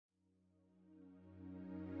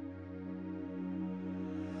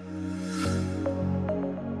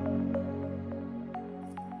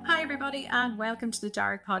everybody, and welcome to the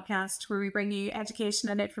DEARG podcast, where we bring you education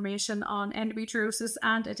and information on endometriosis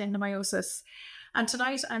and adenomyosis. And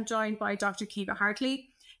tonight I'm joined by Dr. Caoimhe Hartley.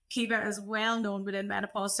 Caoimhe is well known within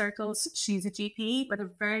menopause circles. She's a GP with a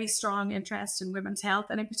very strong interest in women's health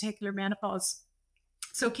and in particular menopause.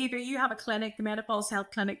 So Caoimhe, you have a clinic, the Menopause Health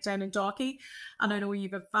Clinic down in Dalkey, and I know you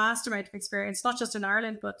have a vast amount of experience, not just in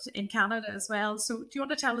Ireland, but in Canada as well. So do you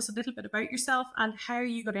want to tell us a little bit about yourself and how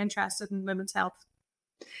you got interested in women's health?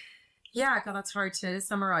 Yeah, God, that's hard to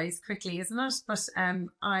summarise quickly, isn't it? But I'm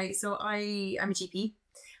a GP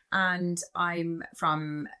and I'm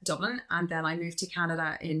from Dublin, and then I moved to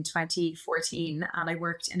Canada in 2014 and I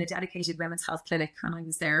worked in a dedicated women's health clinic when I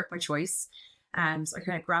was there by choice. So I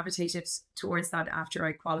kind of gravitated towards that after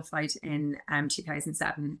I qualified in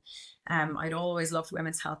 2007. I'd always loved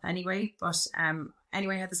women's health anyway, but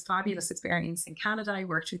anyway, I had this fabulous experience in Canada. I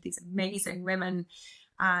worked with these amazing women,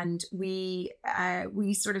 and we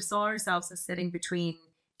sort of saw ourselves as sitting between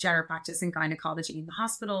general practice and gynecology in the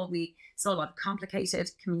hospital. We saw a lot of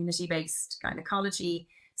complicated community-based gynecology.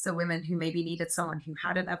 So women who maybe needed someone who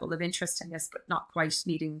had a level of interest in this, but not quite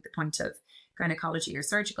needing the point of gynecology or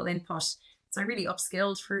surgical input. So I really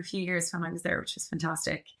upskilled for a few years when I was there, which was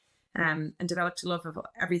fantastic, and developed a love of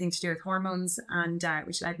everything to do with hormones, and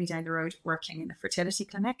which led me down the road working in a fertility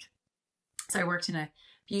clinic. So I worked in a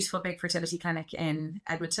beautiful big fertility clinic in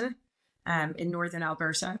Edmonton, in northern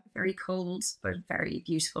Alberta, very cold but very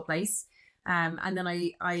beautiful place. And then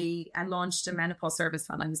I launched a menopause service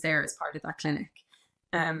when I was there as part of that clinic.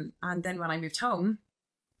 And then when I moved home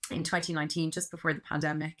in 2019, just before the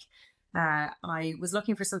pandemic, I was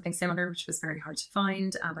looking for something similar, which was very hard to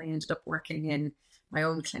find, and I ended up working in my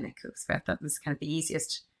own clinic. That was kind of the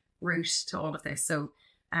easiest route to all of this. So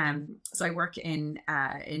I work in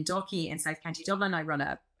Dalkey in South County Dublin. I run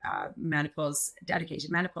a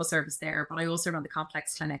dedicated menopause service there, but I also run the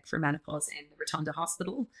complex clinic for menopause in the Rotunda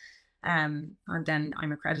Hospital. And then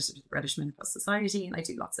I'm accredited to the British Menopause Society, and I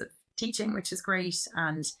do lots of teaching, which is great.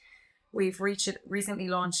 And we've recently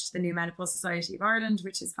launched the new Menopause Society of Ireland,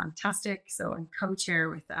 which is fantastic. So I'm co-chair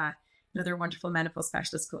with another wonderful menopause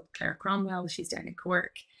specialist called Claire Cromwell. She's down in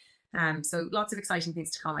Cork. So lots of exciting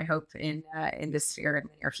things to come, I hope, in this sphere in the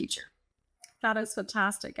near future. That is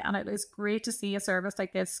fantastic. And it is great to see a service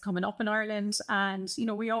like this coming up in Ireland. And, you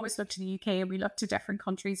know, we always look to the UK and we look to different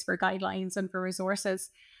countries for guidelines and for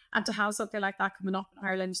resources. And to have something like that coming up in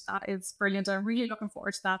Ireland, that is brilliant. I'm really looking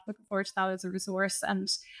forward to that as a resource. And,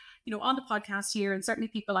 you know, on the podcast here, and certainly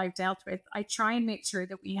people I've dealt with, I try and make sure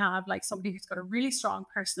that we have like somebody who's got a really strong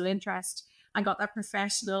personal interest and got that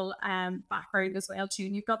professional background as well too.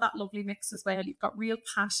 And you've got that lovely mix as well. You've got real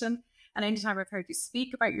passion. And anytime I've heard you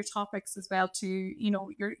speak about your topics as well too, you know,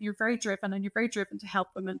 you're very driven, and you're very driven to help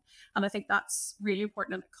women. And I think that's really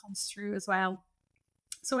important, and it comes through as well.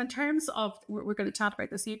 So in terms of what we're going to chat about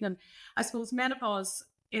this evening, I suppose menopause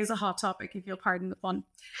is a hot topic, if you'll pardon the pun.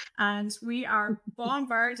 And we are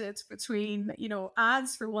bombarded between, you know,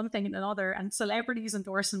 ads for one thing and another, and celebrities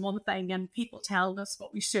endorsing one thing, and people telling us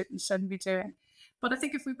what we should and shouldn't be doing. But I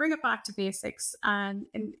think if we bring it back to basics, and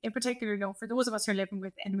in particular, you know, for those of us who are living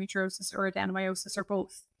with endometriosis or adenomyosis or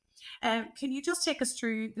both, can you just take us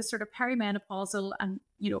through the sort of perimenopausal and,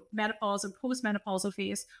 you know, menopause and postmenopausal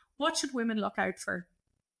phase? What should women look out for?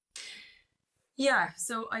 Yeah,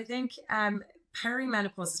 so I think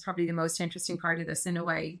perimenopause is probably the most interesting part of this in a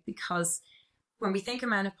way, because when we think of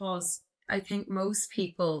menopause, I think most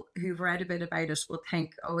people who've read a bit about it will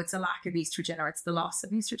think, oh, it's a lack of estrogen or it's the loss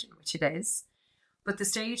of estrogen, which it is. But the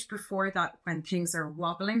stage before that, when things are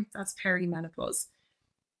wobbling, that's perimenopause.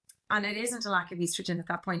 And it isn't a lack of estrogen at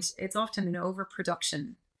that point. It's often an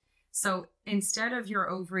overproduction. So instead of your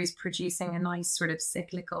ovaries producing a nice sort of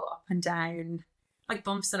cyclical up and down, like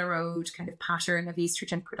bumps in a road kind of pattern of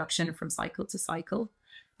estrogen production from cycle to cycle,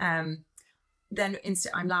 then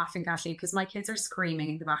I'm laughing, Ashley, because my kids are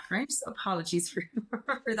screaming in the background. So apologies for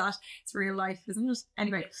that. It's real life, isn't it?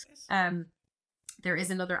 Anyway, there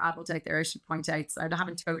is another adult out there I should point out, so I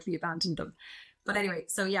haven't totally abandoned them. But anyway,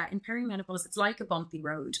 so yeah, in perimenopause, it's like a bumpy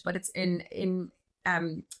road, but it's in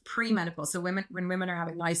premenopause. So when women are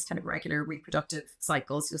having nice kind of regular reproductive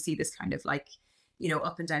cycles, you'll see this kind of like, you know,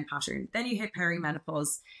 up and down pattern. Then you hit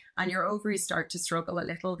perimenopause and your ovaries start to struggle a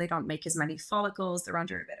little. They don't make as many follicles. They're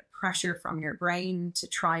under a bit of pressure from your brain to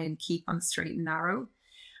try and keep on the straight and narrow.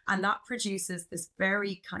 And that produces this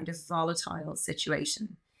very kind of volatile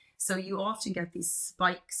situation. So you often get these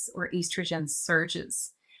spikes or estrogen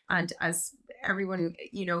surges. And as everyone,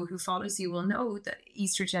 you know, who follows you will know, that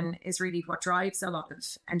estrogen is really what drives a lot of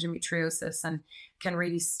endometriosis and can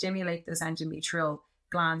really stimulate those endometrial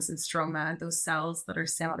glands and stroma, those cells that are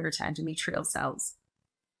similar to endometrial cells.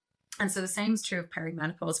 And so the same is true of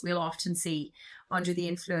perimenopause. We'll often see, under the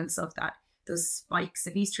influence of that, those spikes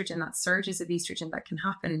of estrogen, that surges of estrogen that can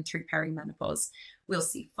happen through perimenopause, we'll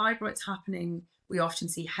see fibroids happening. We often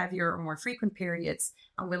see heavier or more frequent periods,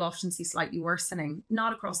 and we'll often see slightly worsening,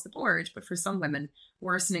 not across the board, but for some women,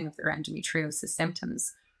 worsening of their endometriosis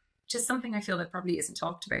symptoms, which is something I feel that probably isn't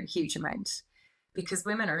talked about a huge amount, because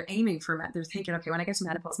women are aiming for, they're thinking, okay, when I get to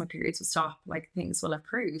menopause, my periods will stop, like things will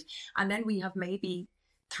improve. And then we have maybe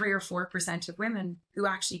 3 or 4% of women who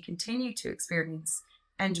actually continue to experience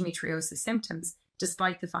endometriosis symptoms,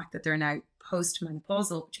 despite the fact that they're now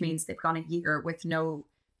postmenopausal, which means they've gone a year with no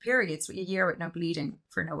periods, a year with no bleeding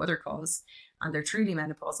for no other cause, and they're truly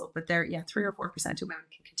menopausal. But they're, 3 or 4% of women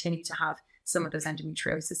can continue to have some of those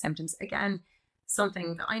endometriosis symptoms. Again,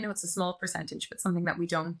 something that I know it's a small percentage, but something that we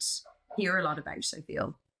don't hear a lot about, I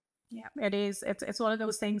feel. Yeah, it is. It's one of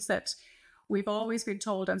those things that we've always been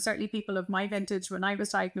told, and certainly people of my vintage, when I was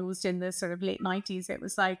diagnosed in the sort of late 90s, it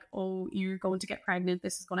was like, oh, you're going to get pregnant,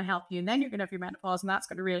 this is going to help you, and then you're going to have your menopause, and that's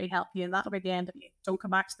going to really help you, and that'll be the end of you. Don't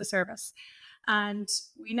come back to the service. And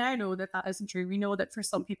we now know that that isn't true. We know that for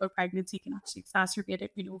some people, pregnancy can actually exacerbate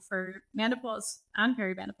it. We know for menopause and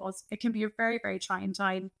perimenopause, it can be a very, very trying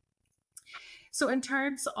time. So in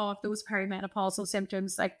terms of those perimenopausal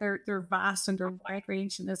symptoms, like they're vast and they're wide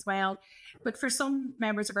ranging as well. But for some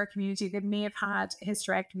members of our community, they may have had a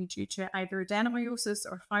hysterectomy due to either adenomyosis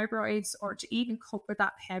or fibroids, or to even cope with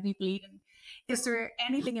that heavy bleeding. Is there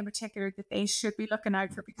anything in particular that they should be looking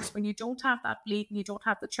out for? Because when you don't have that bleeding, you don't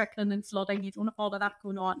have the trickling and flooding, you don't have all of that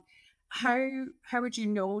going on, how would you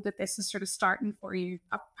know that this is sort of starting for you,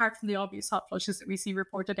 apart from the obvious hot flushes that we see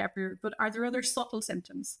reported everywhere? But are there other subtle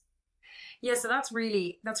symptoms? Yeah, so that's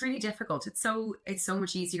really difficult. It's so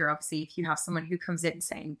much easier, obviously, if you have someone who comes in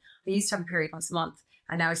saying, I used to have a period once a month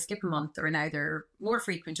and now I skip a month, or now they're more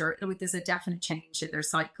frequent, or there's a definite change in their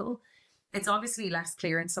cycle. It's obviously less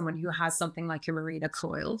clear in someone who has something like a Mirena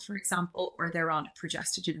coil, for example, or they're on a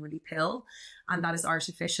progesterone pill, and that is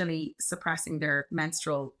artificially suppressing their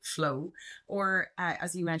menstrual flow, or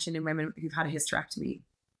as you mentioned, in women who've had a hysterectomy.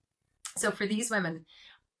 So for these women,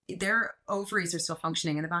 their ovaries are still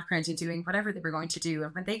functioning in the background and doing whatever they were going to do.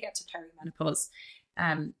 And when they get to perimenopause,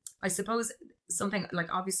 I suppose something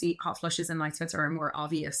like, obviously hot flushes and night sweats are a more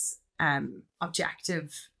obvious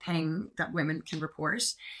objective thing that women can report.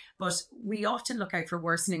 But we often look out for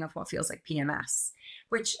worsening of what feels like PMS,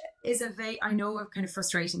 which is I know a kind of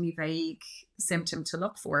frustratingly vague symptom to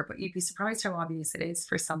look for, but you'd be surprised how obvious it is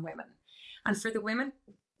for some women. And for the women,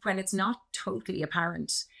 when it's not totally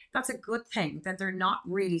apparent, that's a good thing, that they're not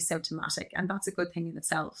really symptomatic, and that's a good thing in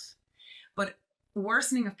itself. But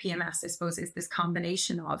worsening of PMS, I suppose, is this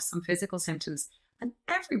combination of some physical symptoms, and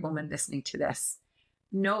every woman listening to this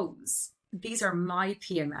knows these are my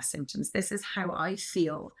PMS symptoms. This is how I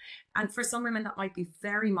feel. And for some women, that might be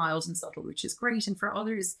very mild and subtle, which is great. And for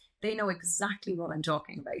others, they know exactly what I'm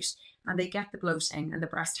talking about. And they get the bloating and the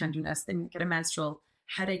breast tenderness. They get a menstrual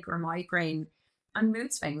headache or migraine, and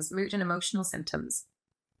mood swings, mood and emotional symptoms.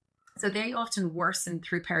 So they often worsen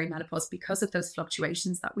through perimenopause because of those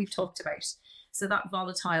fluctuations that we've talked about. So that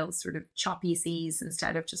volatile sort of choppy seas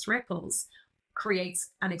instead of just ripples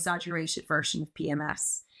creates an exaggerated version of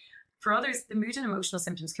PMS. For others, the mood and emotional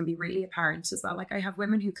symptoms can be really apparent as well. Like, I have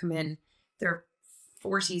women who come in, they're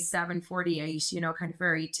 47, 48, kind of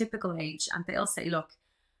very typical age, and they'll say, look,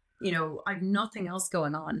 I've nothing else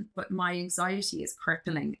going on, but my anxiety is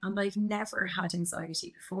crippling, and I've never had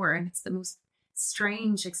anxiety before. And it's the most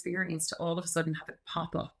strange experience to all of a sudden have it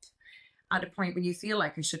pop up at a point when you feel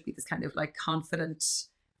like I should be this kind of like confident,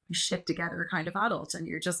 shit together kind of adult, and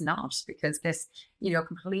you're just not, because this,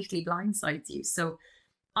 completely blindsides you. So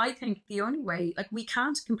I think the only way, like, we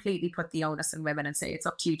can't completely put the onus on women and say it's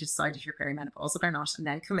up to you to decide if you're perimenopausal or not, and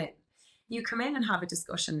then come in. You come in and have a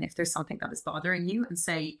discussion if there's something that is bothering you, and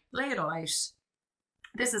say, lay it all out.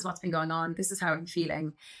 This is what's been going on. This is how I'm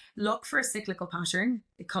feeling. Look for a cyclical pattern.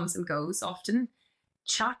 It comes and goes often.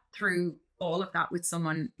 Chat through all of that with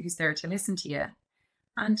someone who's there to listen to you.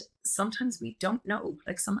 And sometimes we don't know.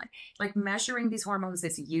 Like measuring these hormones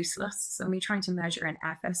is useless. So me trying to measure an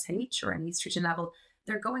FSH or an estrogen level,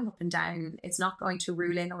 they're going up and down. It's not going to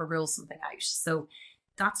rule in or rule something out. So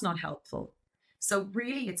that's not helpful. So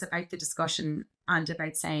really, it's about the discussion and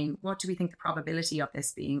about saying, what do we think the probability of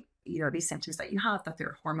this being, these symptoms that you have, that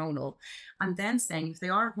they're hormonal? And then saying, if they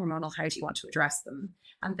are hormonal, how do you want to address them?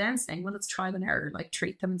 And then saying, well, it's trial and error, like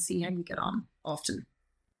treat them and see how you get on often.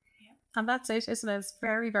 Yeah. And that's it, isn't it? It's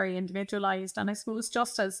very, very individualized. And I suppose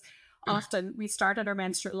just as often we started our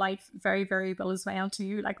menstrual life very variable as well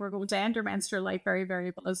too, like we're going to end our menstrual life very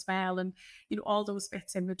variable as well. And, all those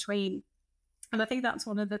bits in between. And I think that's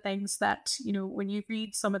one of the things that, you know, when you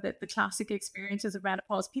read some of the classic experiences of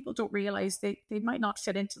menopause, people don't realize they might not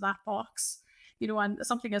fit into that box, you know, and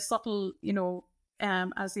something as subtle, you know,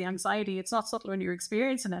 as the anxiety, it's not subtle when you're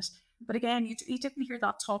experiencing it. But again, you didn't hear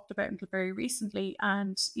that talked about until very recently.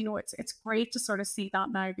 And, you know, it's great to sort of see that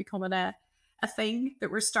now becoming a thing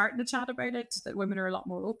that we're starting to chat about it, that women are a lot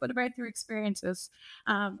more open about their experiences.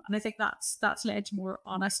 And I think that's led to more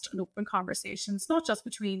honest and open conversations, not just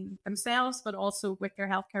between themselves, but also with their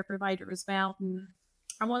healthcare provider as well. And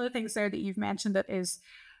one of the things there that you've mentioned that is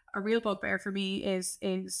a real bugbear for me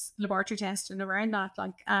is laboratory testing around that.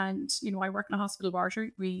 Like, and, you know, I work in a hospital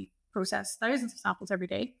laboratory. We process thousands of samples every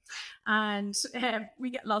day, and we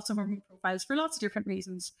get lots of hormone profiles for lots of different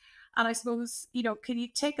reasons. And I suppose, you know, can you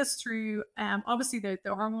take us through, obviously the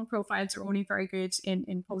hormone profiles are only very good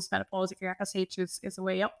in postmenopause if your FSH is a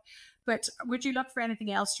way up, but would you look for anything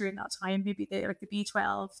else during that time? Maybe like the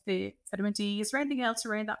B12, the vitamin D, is there anything else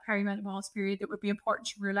around that perimenopause period that would be important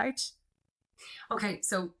to rule out? Okay,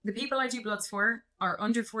 so the people I do bloods for are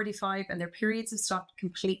under 45 and their periods have stopped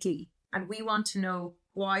completely. And we want to know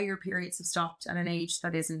why your periods have stopped at an age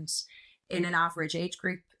that isn't in an average age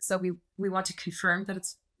group. So we want to confirm that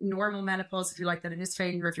it's normal menopause, if you like, that it is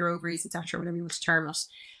failure of your ovaries, etc., whatever you want to term it.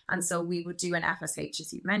 And so we would do an FSH,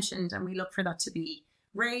 as you mentioned, and we look for that to be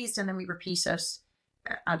raised, and then we repeat it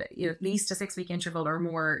at least a 6-week interval or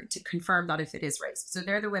more to confirm that if it is raised. So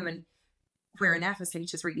they're the women where an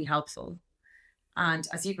FSH is really helpful. And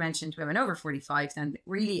as you've mentioned, women over 45, then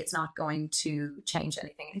really it's not going to change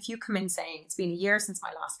anything. And if you come in saying it's been a year since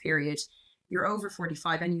my last period, you're over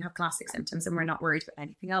 45 and you have classic symptoms and we're not worried about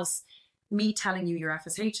anything else, me telling you your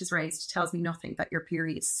FSH is raised tells me nothing that your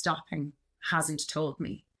period's stopping hasn't told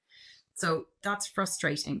me. So that's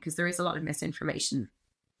frustrating because there is a lot of misinformation.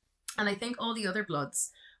 And I think all the other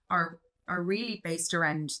bloods are really based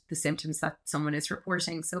around the symptoms that someone is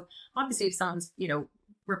reporting. So obviously if someone's, you know,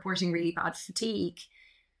 reporting really bad fatigue,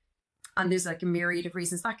 and there's like a myriad of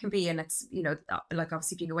reasons that can be, and it's, you know, like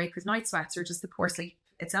obviously being awake with night sweats or just the poor sleep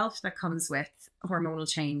itself that comes with hormonal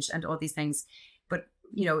change and all these things. But,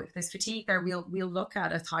 you know, if there's fatigue there, we'll look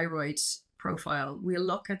at a thyroid profile, we'll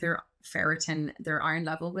look at their ferritin, their iron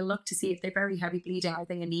level, we'll look to see if they're very heavy bleeding, are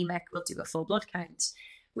they anemic, we'll do a full blood count.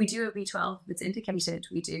 We do a B12 if it's indicated,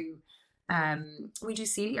 we do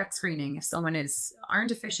celiac screening if someone is iron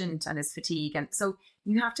deficient and is fatigue. And so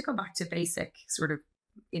you have to go back to basic sort of,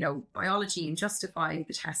 you know, biology and justify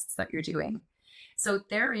the tests that you're doing. So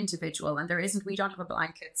they're individual, and we don't have a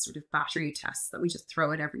blanket sort of battery tests that we just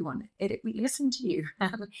throw at everyone. We listen to you.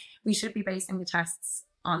 We should be basing the tests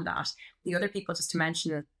on that. The other people, just to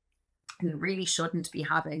mention, who really shouldn't be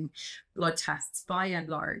having blood tests by and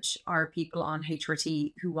large are people on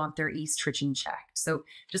HRT who want their estrogen checked. So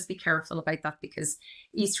just be careful about that, because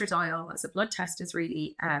estradiol as a blood test is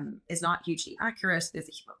really is not hugely accurate. There's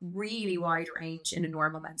a really wide range in a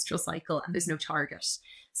normal menstrual cycle and there's no target.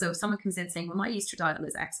 So if someone comes in saying, well, my estradiol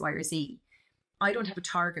is X, Y, or Z, I don't have a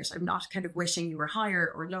target. I'm not kind of wishing you were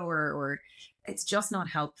higher or lower, or it's just not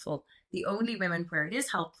helpful. The only women where it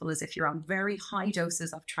is helpful is if you're on very high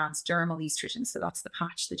doses of transdermal estrogen. So that's the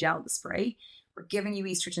patch, the gel, the spray. We're giving you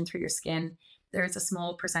estrogen through your skin. There's a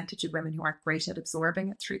small percentage of women who aren't great at absorbing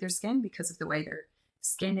it through their skin because of the way their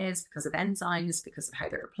skin is, because of enzymes, because of how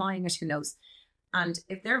they're applying it, who knows. And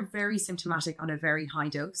if they're very symptomatic on a very high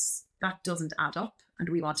dose, that doesn't add up. And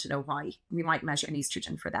we want to know why. We might measure an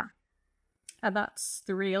estrogen for that. And that's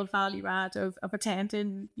the real value add of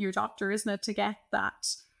attending your doctor, isn't it? To get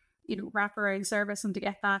that, you know, wraparound service and to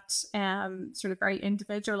get that sort of very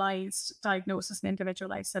individualized diagnosis and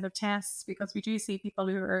individualized set of tests, because we do see people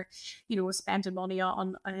who are, you know, spending money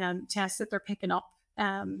on tests that they're picking up,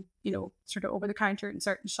 you know, sort of over the counter in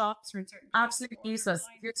certain shops or in certain. Absolutely useless.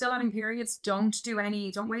 If you're still having periods, don't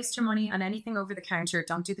waste your money on anything over the counter.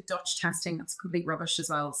 Don't do the Dutch testing. That's complete rubbish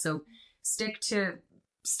as well. So stick to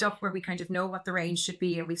stuff where we kind of know what the range should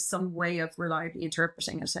be and we've some way of reliably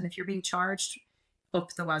interpreting it. And if you're being charged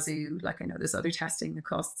up the wazoo, like I know there's other testing that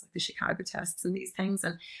costs, like the Chicago tests and these things,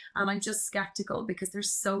 and I'm just skeptical because they're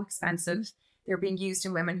so expensive. They're being used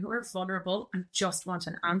in women who are vulnerable and just want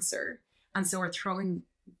an answer, and so are throwing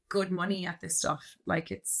good money at this stuff.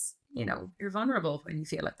 Like, it's, you know, you're vulnerable when you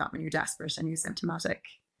feel like that, when you're desperate and you're symptomatic.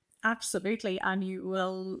 Absolutely. And you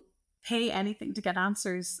will pay anything to get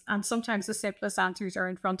answers, and sometimes the simplest answers are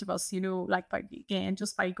in front of us, you know, like by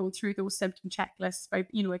going through those symptom checklists, by,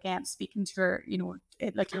 you know, again speaking to your, you know,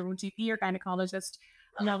 like your own GP or gynecologist.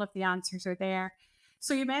 A lot of the answers are there.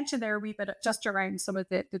 So you mentioned there a wee bit just around some of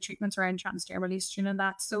the treatments around transdermal estrogen and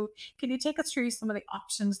that. So can you take us through some of the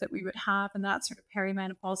options that we would have in that sort of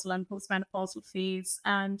perimenopausal and postmenopausal phase?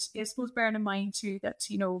 And I suppose bearing in mind too that,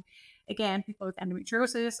 you know, again, people with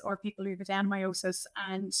endometriosis or people who have adenomyosis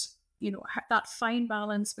and, you know, that fine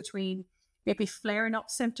balance between maybe flaring up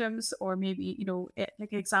symptoms or maybe, you know,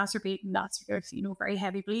 like exacerbating that sort of, you know, very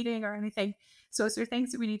heavy bleeding or anything. So is there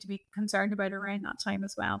things that we need to be concerned about around that time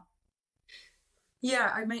as well?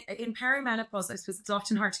 Yeah, I mean, in perimenopause, I suppose it's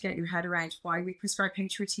often hard to get your head around why we prescribe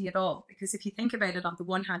HRT at all. Because if you think about it, on the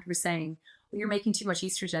one hand, we're saying, well, you're making too much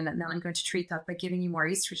estrogen, and then I'm going to treat that by giving you more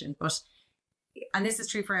estrogen. But, and this is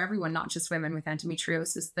true for everyone, not just women with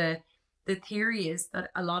endometriosis, the theory is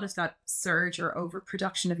that a lot of that surge or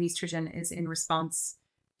overproduction of estrogen is in response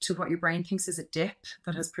to what your brain thinks is a dip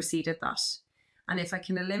that has preceded that. And if I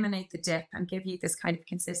can eliminate the dip and give you this kind of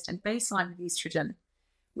consistent baseline of estrogen,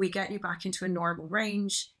 we get you back into a normal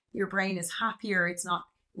range. Your brain is happier. It's not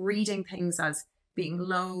reading things as being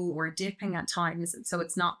low or dipping at times. And so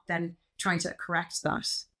it's not then trying to correct that.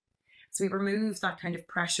 So we remove that kind of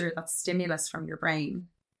pressure, that stimulus from your brain,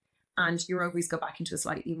 and your ovaries go back into a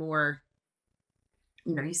slightly more,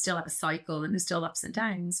 you know, you still have a cycle and there's still ups and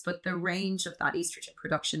downs, but the range of that estrogen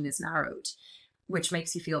production is narrowed, which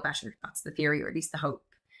makes you feel better. That's the theory, or at least the hope.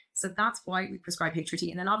 So that's why we prescribe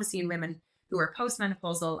HRT. And then obviously in women who are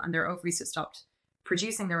postmenopausal and their ovaries have stopped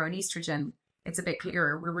producing their own estrogen, it's a bit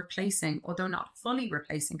clearer. We're replacing, although not fully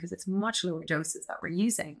replacing, because it's much lower doses that we're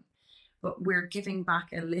using, but we're giving back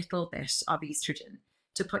a little bit of estrogen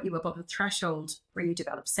to put you above a threshold where you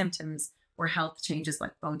develop symptoms or health changes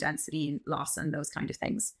like bone density loss and those kind of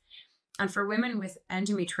things. And for women with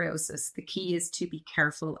endometriosis, the key is to be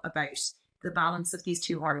careful about the balance of these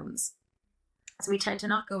two hormones. So we tend to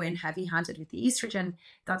not go in heavy-handed with the estrogen.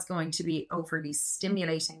 That's going to be overly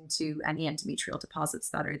stimulating to any endometrial deposits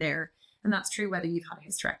that are there. And that's true whether you've had a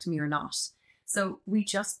hysterectomy or not. So we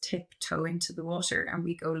just tiptoe into the water and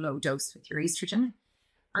we go low dose with your estrogen.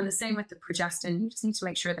 And the same with the progestin. You just need to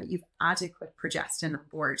make sure that you've adequate progestin on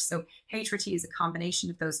board. So HRT is a combination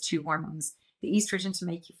of those two hormones. The estrogen to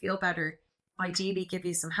make you feel better, ideally give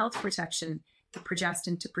you some health protection, the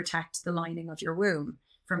progestin to protect the lining of your womb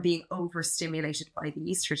from being overstimulated by the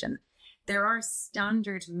estrogen. There are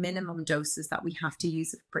standard minimum doses that we have to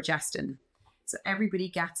use of progestin. So everybody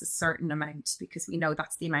gets a certain amount because we know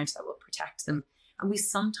that's the amount that will protect them. And we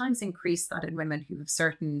sometimes increase that in women who have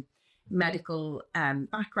certain medical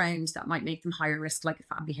background that might make them higher risk, like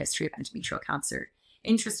a family history of endometrial cancer.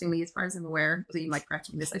 Interestingly, as far as I'm aware, although you might correct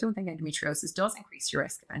me on this, I don't think endometriosis does increase your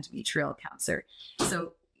risk of endometrial cancer.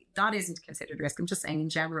 So that isn't considered risk. I'm just saying in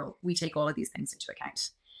general, we take all of these things into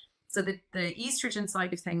account. So the estrogen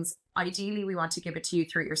side of things, ideally we want to give it to you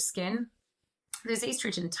through your skin. There's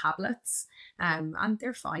estrogen tablets, and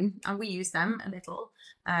they're fine, and we use them a little.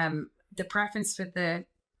 The preference for the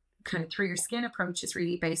kind of through your skin approach is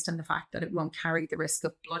really based on the fact that it won't carry the risk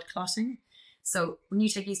of blood clotting. So when you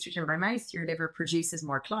take estrogen by mouth, your liver produces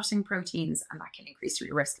more clotting proteins, and that can increase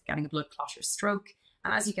your risk of getting a blood clot or stroke.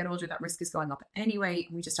 And as you get older, that risk is going up anyway,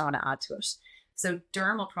 and we just don't want to add to it. So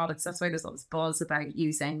dermal products, that's why there's all this buzz about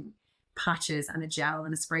using patches and a gel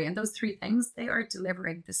and a spray. And those three things, they are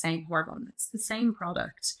delivering the same hormone. It's the same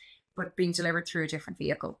product, but being delivered through a different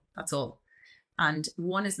vehicle. That's all. And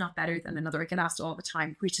one is not better than another. I get asked all the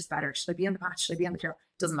time, which is better? Should I be on the patch? Should I be on the gel?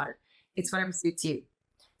 Doesn't matter. It's whatever suits you.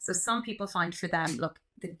 So some people find for them, look,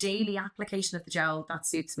 the daily application of the gel, that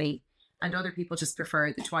suits me. And other people just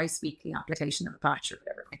prefer the twice weekly application of a patch or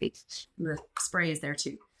whatever it might be. The spray is there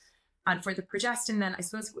too. And for the progestin then, I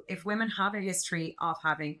suppose if women have a history of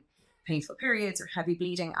having painful periods or heavy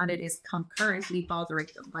bleeding and it is concurrently bothering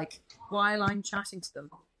them, like while I'm chatting to them,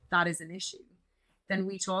 that is an issue, then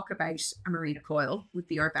we talk about a Mirena coil would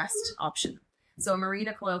be our best option. So a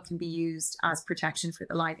Mirena coil can be used as protection for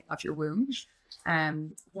the lining of your womb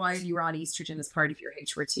while you're on estrogen as part of your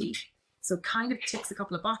HRT. So kind of ticks a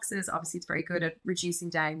couple of boxes. Obviously, it's very good at reducing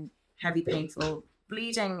down heavy, painful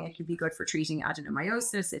bleeding. It can be good for treating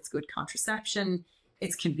adenomyosis. It's good contraception.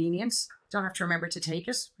 It's convenient. Don't have to remember to take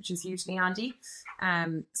it, which is hugely handy.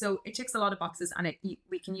 So it ticks a lot of boxes, and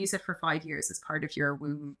we can use it for 5 years as part of your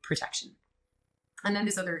womb protection. And then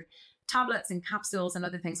there's other tablets and capsules and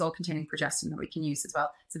other things all containing progestin that we can use as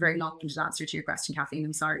well. It's a very long-winded answer to your question, Kathleen,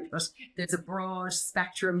 I'm sorry, but there's a broad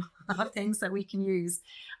spectrum of things that we can use.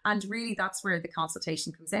 And really that's where the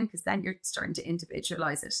consultation comes in, because then you're starting to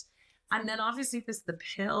individualize it. And then obviously there's the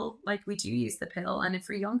pill, like we do use the pill. And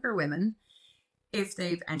for younger women, if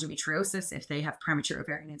they've endometriosis, if they have premature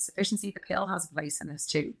ovarian insufficiency, the pill has a place in this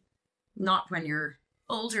too. Not when you're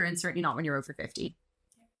older, and certainly not when you're over 50.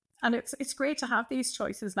 And it's great to have these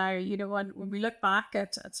choices now, you know, and when we look back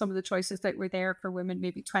at some of the choices that were there for women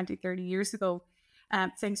maybe 20, 30 years ago,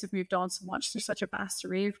 things have moved on so much. There's such a vast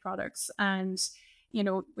array of products. And, you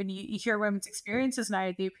know, when you hear women's experiences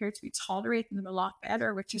now, they appear to be tolerating them a lot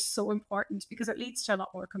better, which is so important because it leads to a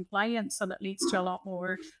lot more compliance and it leads to a lot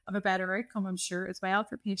more of a better outcome, I'm sure, as well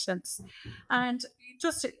for patients. And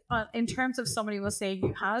just in terms of somebody will say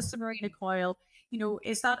who has the Mirena coil, you know,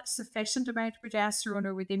 is that a sufficient amount of progesterone,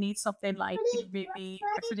 or would they need something like, you know, maybe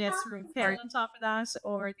a progesterone pill on top of that,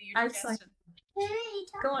 or the Outside.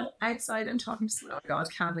 estrogen? Go on outside. I'm talking to someone. Oh God,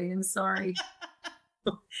 Kathleen, I'm sorry.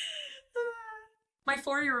 My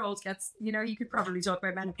 4-year-old gets, you know, you could probably talk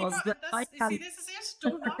about menopause. But See, this is it.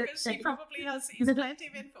 Don't knock it. She probably has plenty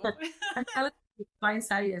of info. I'm telling you, fine,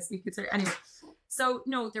 yes, you could say anyway. So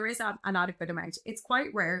no, there is an adequate amount. It's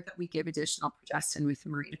quite rare that we give additional progestin with the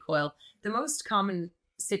Mirena coil. The most common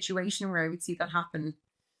situation where I would see that happen,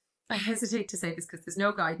 I hesitate to say this because there's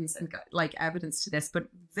no guidance and like evidence to this, but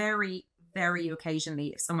very, very occasionally,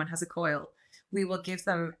 if someone has a coil, we will give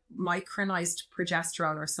them micronized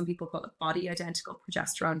progesterone, or some people call it body identical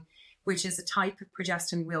progesterone, which is a type of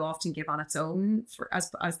progestin we'll often give on its own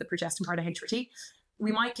as the progestin part of HRT.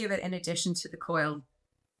 We might give it in addition to the coil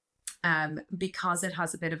because it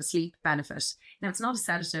has a bit of a sleep benefit. Now, it's not a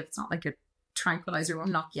sedative, it's not like a tranquilizer, it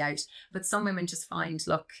won't knock you out, but some women just find,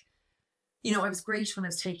 look, you know, I was great when I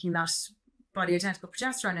was taking that body identical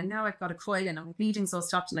progesterone, and now I've got a coil and my bleeding's all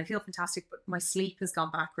stopped and I feel fantastic, but my sleep has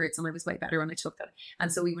gone backwards and I was way better when I took that.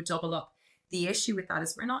 And so we would double up. The issue with that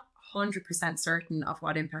is we're not 100% certain of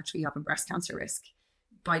what impact we have on breast cancer risk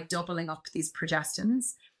by doubling up these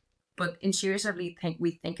progestins, but intuitively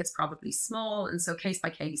we think it's probably small. And so case by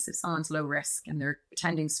case, if someone's low risk and they're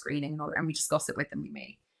attending screening and we discuss it with them, we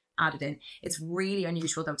may add it in. It's really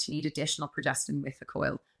unusual though to need additional progestin with a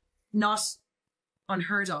coil. Not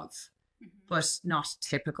unheard of, but not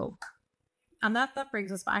typical. And that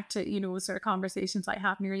brings us back to, you know, sort of conversations I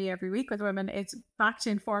have nearly every week with women. It's back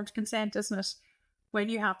to informed consent, isn't it? When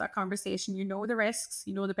you have that conversation, you know the risks,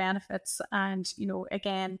 you know the benefits, and, you know,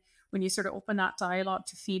 again, when you sort of open that dialogue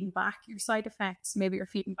to feeding back your side effects, maybe you're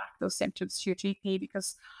feeding back those symptoms to your GP,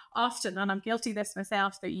 because often, and I'm guilty of this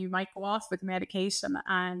myself, that you might go off with medication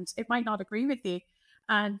and it might not agree with you,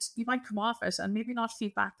 and you might come off it and maybe not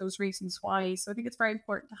feed back those reasons why. So I think it's very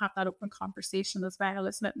important to have that open conversation as well,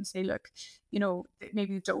 isn't it? And say, look, you know,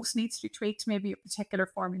 maybe the dose needs to be tweaked, maybe a particular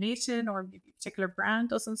formulation or maybe a particular brand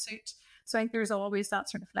doesn't suit. So I think there's always that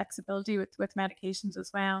sort of flexibility with medications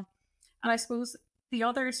as well. And I suppose the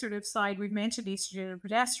other sort of side, we've mentioned estrogen and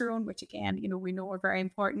progesterone, which again, you know, we know are very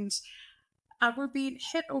important. And we're being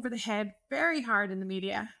hit over the head very hard in the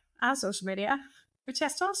media, as social media, with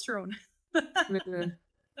testosterone.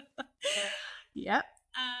 Yep.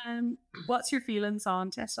 What's your feelings on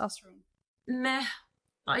testosterone? Meh.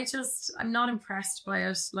 I'm not impressed by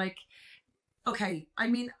it. Like, okay, I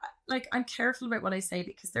mean, like, I'm careful about what I say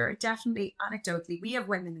because there are definitely, anecdotally, we have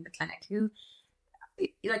women in the clinic who,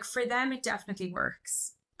 like, for them, it definitely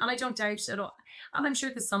works. And I don't doubt it at all. And I'm sure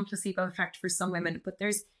there's some placebo effect for some women, but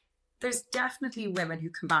there's definitely women who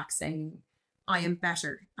come back saying, I am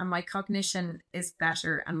better and my cognition is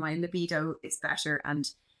better and my libido is better. And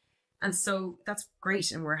so that's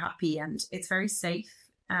great and we're happy and it's very safe.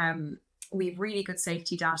 We have really good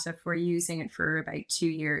safety data for using it for about 2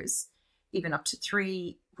 years, even up to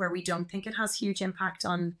 3, where we don't think it has huge impact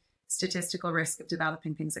on statistical risk of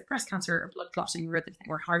developing things like breast cancer or blood clotting or other thing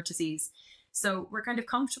or heart disease. So we're kind of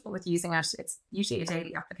comfortable with using it. It's usually a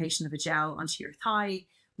daily application of a gel onto your thigh.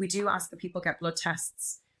 We do ask that people get blood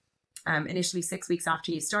tests initially 6 weeks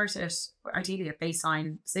after you start it, or ideally at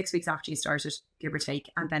baseline 6 weeks after you start it, give or take,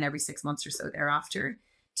 and then every 6 months or so thereafter,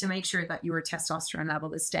 to make sure that your testosterone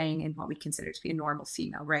level is staying in what we consider to be a normal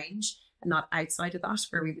female range and not outside of that,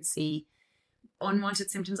 where we would see unwanted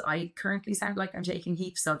symptoms. I currently sound like I'm taking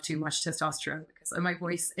heaps of too much testosterone because my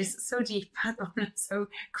voice is so deep and so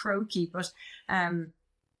croaky, but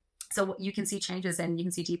so you can see changes and you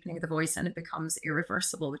can see deepening of the voice and it becomes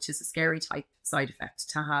irreversible, which is a scary type side effect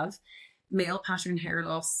to have. Male pattern hair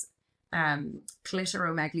loss,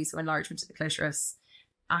 clitoromegaly, so enlargement of the clitoris,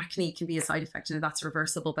 acne can be a side effect and that's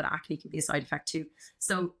reversible, but acne can be a side effect too.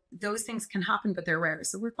 So those things can happen, but they're rare.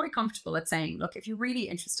 So we're quite comfortable at saying, look, if you're really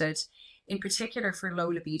interested, in particular for low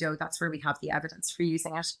libido, that's where we have the evidence for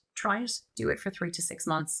using it. Try it, do it for 3 to 6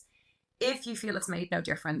 months. If you feel it's made no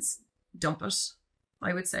difference, dump it,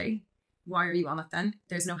 I would say. Why are you on it then?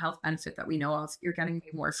 There's no health benefit that we know of. You're getting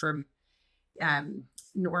way more from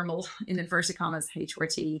normal, in inverted commas,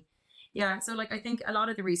 HRT. Yeah, so like I think a lot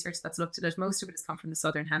of the research that's looked at it, most of it has come from the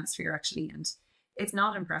Southern Hemisphere actually, and it's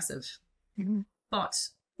not impressive. Mm-hmm. But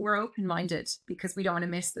we're open-minded because we don't want to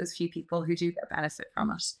miss those few people who do get benefit from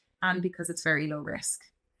it, and because it's very low risk.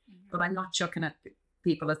 But I'm not chucking at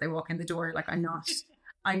people as they walk in the door. Like, I'm not.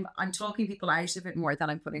 I'm talking people out of it more than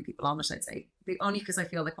I'm putting people on it, I'd say. Only because I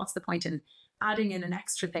feel like, what's the point in adding in an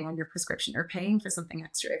extra thing on your prescription or paying for something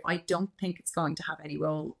extra if I don't think it's going to have any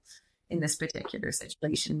role in this particular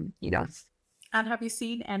situation, you know? And have you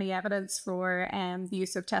seen any evidence for the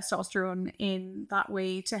use of testosterone in that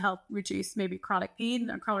way to help reduce maybe chronic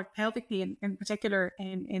pain or chronic pelvic pain in particular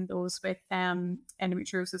in those with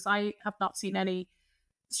endometriosis? I have not seen any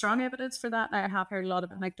strong evidence for that. I have heard a lot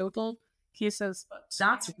of anecdotal cases, but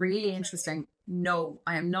that's really interesting. No,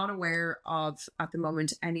 I am not aware of at the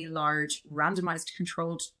moment any large randomized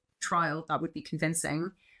controlled trial that would be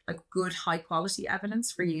convincing, like good high quality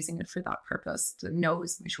evidence for using it for that purpose. So no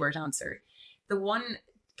is my short answer. The one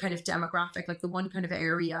kind of demographic, like the one kind of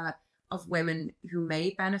area of women who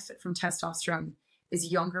may benefit from testosterone is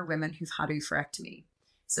younger women who've had oophorectomy.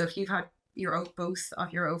 So if you've had both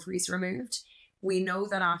of your ovaries removed, we know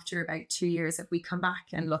that after about 2 years, if we come back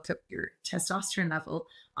and look at your testosterone level,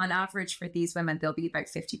 on average for these women, they'll be about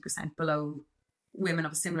 50% below women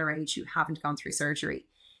of a similar age who haven't gone through surgery.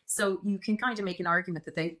 So you can kind of make an argument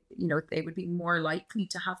that they would be more likely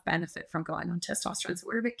to have benefit from going on testosterone. So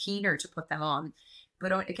we're a bit keener to put them on,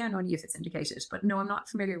 but again, only if it's indicated. But no, I'm not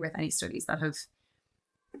familiar with any studies that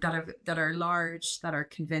are large, that are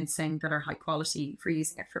convincing, that are high quality for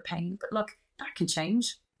using it for pain. But look, that can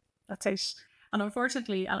change. That's it. And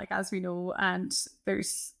unfortunately, like as we know, and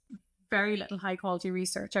there's very little high quality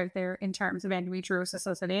research out there in terms of endometriosis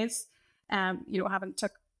as it is. Haven't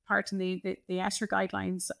took part in the ESHRE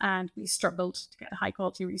guidelines, and we struggled to get high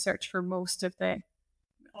quality research for most of the.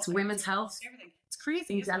 It's women's health. Everything. It's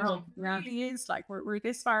crazy. In general, it really is. Like we're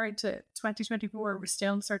this far into 2024. We're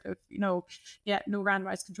still sort of no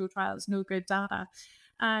randomized control trials, no good data,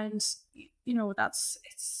 and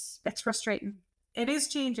it's frustrating. It is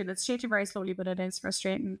changing. It's changing very slowly, but it is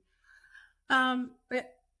frustrating. But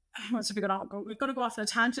we're going to go off on a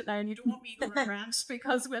tangent now, and you don't want me to go rant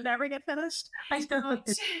because we'll never get finished. I know.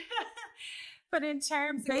 But in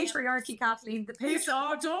terms of patriarchy, Kathleen, the patriarchy.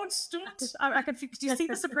 Oh, don't. I can. Do you see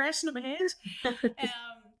the suppression of my head?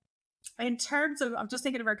 In terms of, I'm just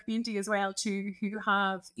thinking of our community as well too, who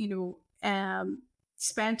have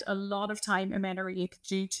spent a lot of time amenorrhea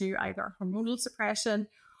due to either hormonal suppression,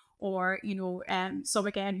 or some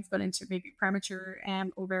again who've gone into maybe premature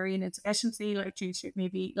ovarian insufficiency, like due to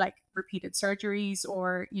maybe like repeated surgeries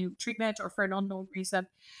or treatment, or for an unknown reason.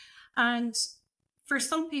 And for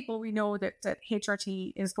some people, we know that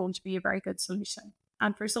HRT is going to be a very good solution,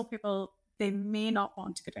 and for some people, they may not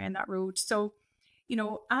want to go down that road. So,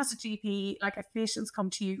 as a GP, like if patients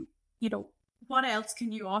come to you, what else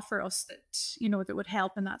can you offer us that that would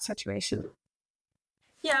help in that situation?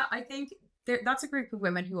 Yeah, I think that's a group of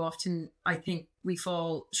women who often, I think, we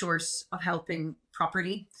fall short of helping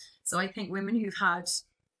properly. So I think women who've had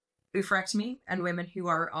oophorectomy and women who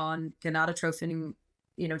are on gonadotrophin,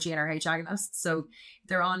 GnRH agonists. So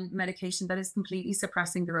they're on medication that is completely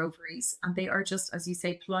suppressing their ovaries, and they are just, as you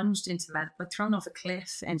say, plunged into thrown off a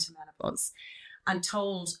cliff into menopause and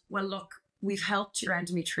told, well, look, we've helped your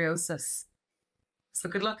endometriosis, so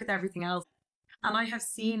good luck with everything else. And I have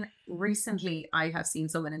seen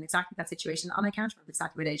someone in exactly that situation, and I can't remember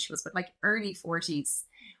exactly what age she was, but like early 40s,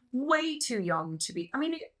 way too young to be,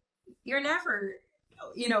 you're never,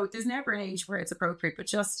 there's never an age where it's appropriate, but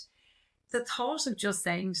just the thought of just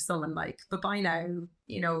saying to someone like, but by now,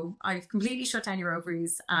 I've completely shut down your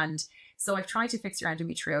ovaries, and so I've tried to fix your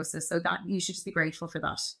endometriosis, so that you should just be grateful for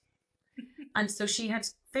that. And so she had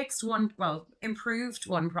improved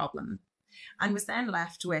one problem, and was then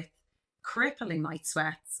left with crippling night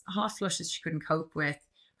sweats, hot flushes she couldn't cope with.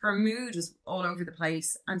 Her mood was all over the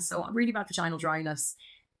place, and so really bad vaginal dryness,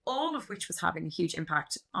 all of which was having a huge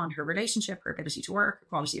impact on her relationship, her ability to work, her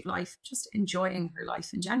quality of life, just enjoying her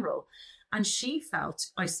life in general. And she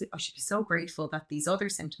felt, I should be so grateful that these other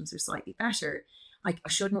symptoms are slightly better. Like, I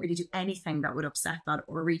shouldn't really do anything that would upset that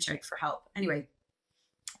or reach out for help. Anyway,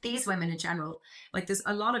 these women in general, like there's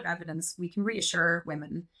a lot of evidence, we can reassure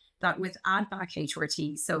women that with add back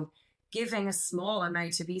HRT, so giving a small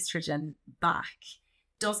amount of estrogen back,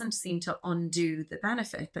 doesn't seem to undo the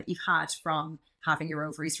benefit that you've had from having your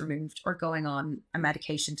ovaries removed or going on a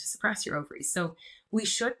medication to suppress your ovaries. So we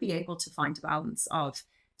should be able to find a balance of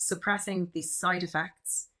suppressing the side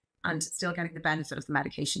effects and still getting the benefit of the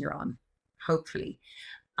medication you're on, hopefully.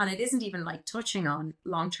 And it isn't even like touching on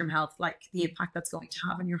long-term health, like the impact that's going to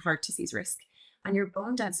have on your heart disease risk and your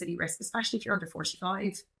bone density risk, especially if you're under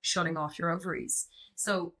 45, shutting off your ovaries.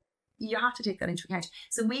 So you have to take that into account.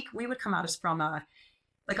 So we would come at it from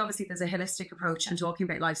like obviously there's a holistic approach and talking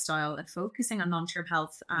about lifestyle and focusing on long-term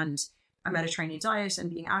health and a Mediterranean diet and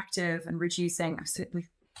being active and reducing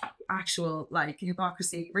actual like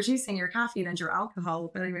hypocrisy, reducing your caffeine and your alcohol,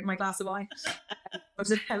 but anyway, my glass of wine. but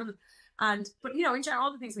you know, in general,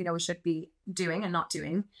 all the things we know we should be doing and not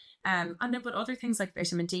doing. And then but other things like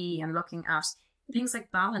vitamin D and looking at things like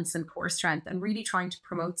balance and core strength and really trying to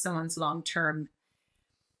promote someone's long-term,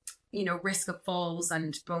 you know, risk of falls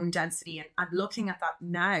and bone density and looking at that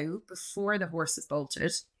now before the horse is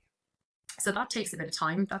bolted. So that takes a bit of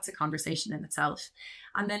time. That's a conversation in itself.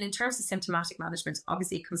 And then in terms of symptomatic management,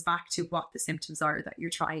 obviously it comes back to what the symptoms are that you're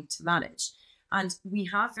trying to manage. And we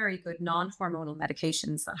have very good non-hormonal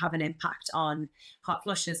medications that have an impact on hot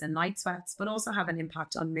flushes and night sweats, but also have an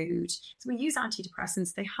impact on mood. So we use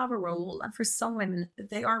antidepressants. They have a role. And for some women,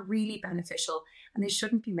 they are really beneficial and they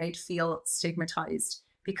shouldn't be made to feel stigmatized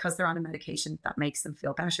because they're on a medication that makes them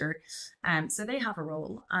feel better. So they have a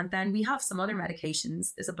role. And then we have some other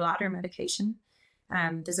medications. There's a bladder medication.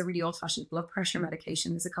 There's a really old-fashioned blood pressure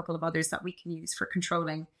medication. There's a couple of others that we can use for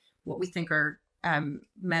controlling what we think are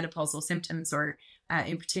menopausal symptoms or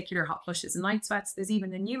in particular hot flushes and night sweats. There's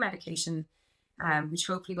even a new medication which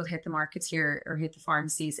hopefully will hit the markets here or hit the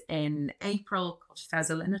pharmacies in April called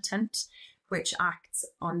fezolinetant, which acts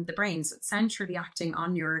on the brain. So it's centrally acting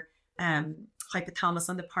on your hypothalamus,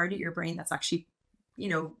 on the part of your brain that's actually, you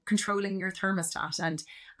know, controlling your thermostat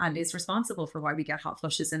and is responsible for why we get hot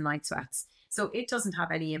flushes and night sweats. So it doesn't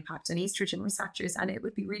have any impact on estrogen receptors, and it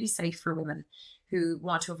would be really safe for women who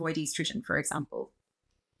want to avoid estrogen, for example.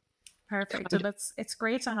 Perfect. And it's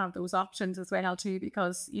great to have those options as well too,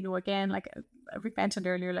 because, you know, again, like we mentioned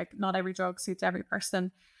earlier, like not every drug suits every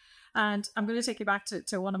person. And I'm going to take you back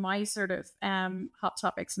to one of my sort of hot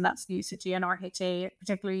topics, and that's the use of GnRHA,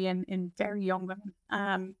 particularly in very young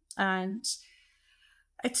women. And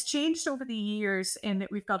it's changed over the years in that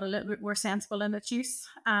we've got a little bit more sensible in its use.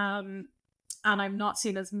 And I'm not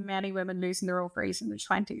seeing as many women losing their ovaries in their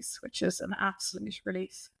 20s, which is an absolute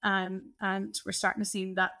relief. And we're starting to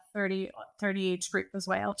see that 30 age group as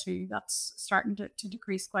well too. That's starting to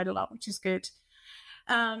decrease quite a lot, which is good.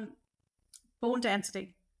 Bone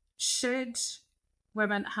density. Should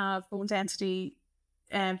women have bone density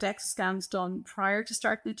DEXA scans done prior to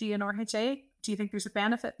starting the GnRHA? Do you think there's a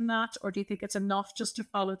benefit in that, or do you think it's enough just to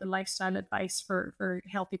follow the lifestyle advice for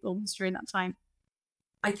healthy bones during that time?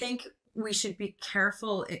 I think we should be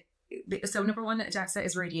careful. So number one, DEXA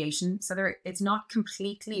is radiation. So it's not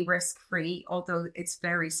completely risk-free, although it's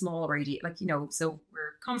very small radiation, like, you know, so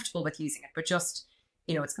we're comfortable with using it, but just,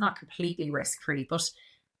 you know, it's not completely risk-free. But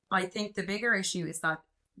I think the bigger issue is that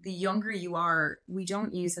the younger you are, we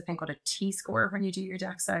don't use a thing called a T-score when you do your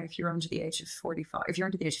DEXA if you're under the age of 45, if you're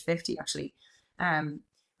under the age of 50, actually. And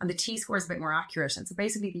the T-score is a bit more accurate. And so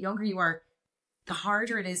basically the younger you are, the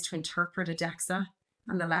harder it is to interpret a DEXA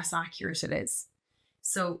and the less accurate it is.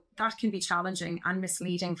 So that can be challenging and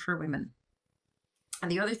misleading for women. And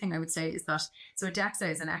the other thing I would say is that, so a DEXA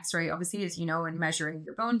is an X-ray, obviously, as you know, in measuring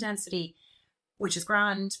your bone density, which is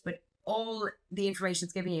grand, but all the information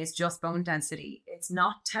it's giving you is just bone density. It's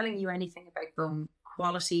not telling you anything about bone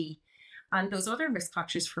quality and those other risk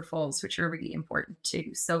factors for falls, which are really important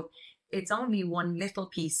too. So it's only one little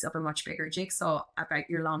piece of a much bigger jigsaw about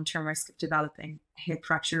your long-term risk of developing a hip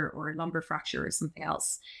fracture or a lumbar fracture or something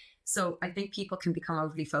else. So I think people can become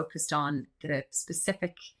overly focused on the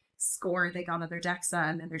specific score they got on their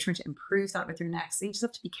DEXA, and then they're trying to improve that with their next. So you just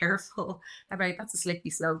have to be careful about, that's a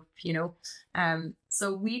slippery slope, you know.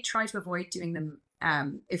 So we try to avoid doing them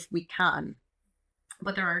if we can,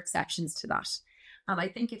 but there are exceptions to that. And I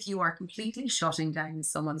think if you are completely shutting down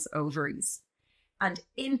someone's ovaries, and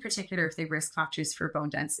in particular if they risk factors for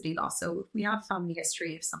bone density loss, so if we have a family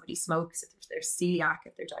history, if somebody smokes, if they're celiac,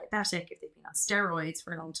 if they're diabetic, if they've been on steroids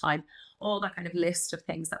for a long time, all that kind of list of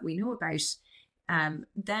things that we know about,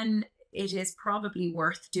 then it is probably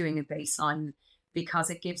worth doing a baseline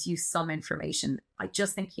because it gives you some information. I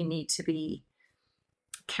just think you need to be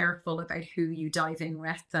careful about who you dive in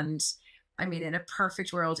with. And I mean, in a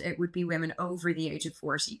perfect world, it would be women over the age of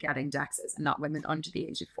 40 getting DEXAs and not women under the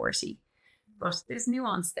age of 40. But there's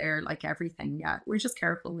nuance there, like everything. Yeah, we're just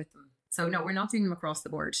careful with them. So no, we're not doing them across the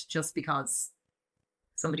board just because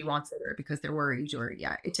somebody wants it or because they're worried, or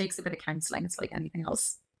yeah, it takes a bit of counselling. It's like anything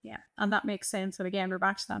else. Yeah, and that makes sense. And again, we're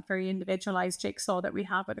back to that very individualized jigsaw that we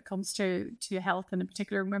have when it comes to health, and in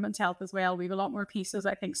particular women's health as well. We have a lot more pieces,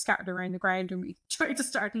 I think, scattered around the ground, and we try to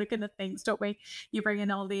start looking at things, don't we? You bring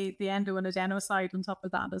in all the endo and adeno side on top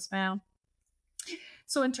of that as well.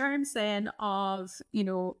 So in terms then of, you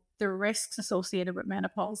know, the risks associated with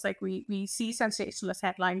menopause, like we see sensationalist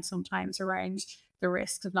headlines sometimes around the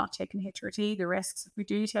risks of not taking HRT, the risks if we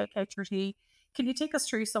do take HRT. Can you take us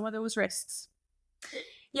through some of those risks?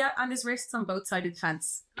 Yeah, and there's risks on both sides of the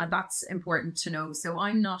fence, and that's important to know. So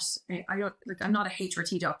I'm not a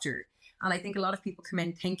HRT doctor, and I think a lot of people come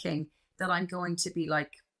in thinking that I'm going to be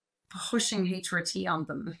like pushing HRT on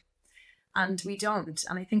them, and we don't.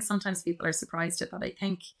 And I think sometimes people are surprised at that. I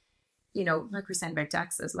think, like we're saying about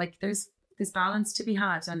DEXAs, like there's balance to be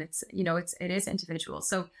had, and it is individual.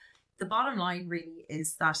 So the bottom line really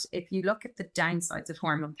is that if you look at the downsides of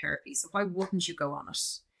hormone therapy, so why wouldn't you go on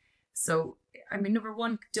it? So, I mean, number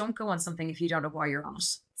one, don't go on something if you don't know why you're on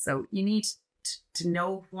it. So you need to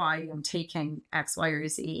know why I'm taking X, Y, or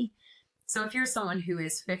Z. So if you're someone who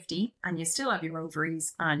is 50 and you still have your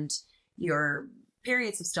ovaries and your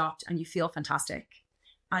periods have stopped and you feel fantastic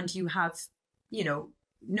and you have,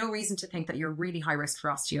 no reason to think that you're really high risk for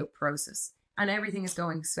osteoporosis and everything is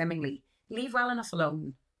going swimmingly, leave well enough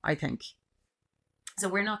alone, I think. So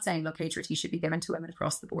we're not saying, look, HRT should be given to women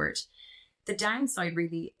across the board. The downside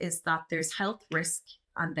really is that there's health risk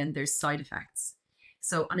and then there's side effects.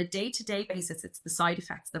 So on a day-to-day basis, it's the side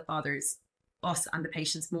effects that bothers us and the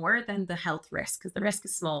patients more than the health risk, because the risk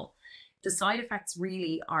is small. The side effects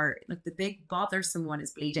really are, like, the big bothersome one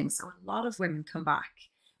is bleeding. So a lot of women come back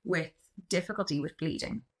with difficulty with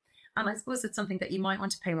bleeding. And I suppose it's something that you might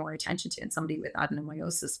want to pay more attention to in somebody with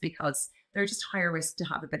adenomyosis, because they're just higher risk to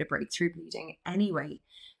have a bit of breakthrough bleeding anyway.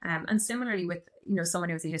 And similarly with, someone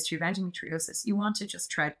who has a history of endometriosis, you want to just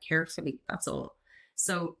tread carefully. That's all.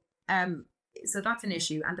 So, so that's an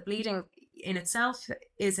issue. And the bleeding in itself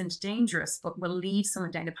isn't dangerous, but will lead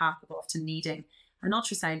someone down a path of often needing an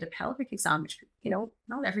ultrasound, a pelvic exam, which,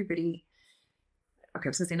 not everybody, okay, I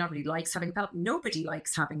was going to say nobody likes having nobody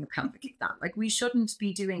likes having a pelvic exam. Like, we shouldn't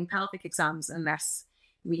be doing pelvic exams unless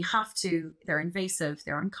we have to. They're invasive,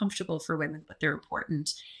 they're uncomfortable for women, but they're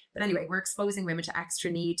important. But anyway, we're exposing women to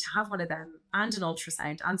extra need to have one of them and an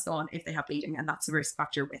ultrasound and so on if they have bleeding, and that's a risk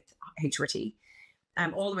factor with HRT.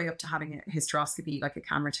 All the way up to having a hysteroscopy, like a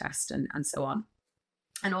camera test and so on.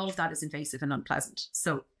 And all of that is invasive and unpleasant.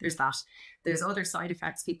 So there's that. There's other side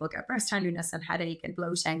effects. People get breast tenderness and headache and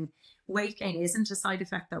bloating. Weight gain isn't a side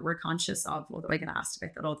effect that we're conscious of, although I get asked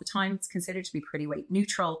about that all the time. It's considered to be pretty weight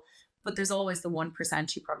neutral, but there's always the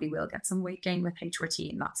 1% who probably will get some weight gain with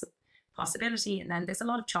HRT, and that's a possibility. And then there's a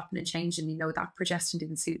lot of chopping and changing. That progestin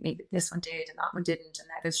didn't suit me, but this one did, and that one didn't, and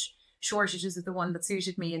now there's shortages of the one that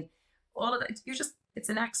suited me, and all of that. It's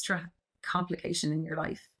an extra complication in your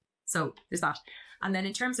life. So there's that. And then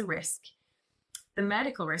in terms of risk, the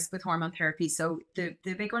medical risk with hormone therapy. So the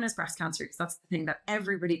big one is breast cancer, because that's the thing that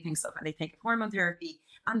everybody thinks of when they think of hormone therapy.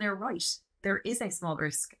 And they're right. There is a small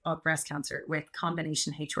risk of breast cancer with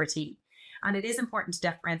combination HRT. And it is important to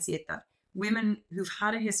differentiate that women who've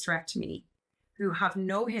had a hysterectomy, who have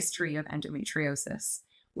no history of endometriosis,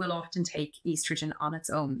 will often take estrogen on its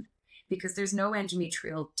own, because there's no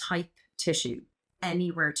endometrial type tissue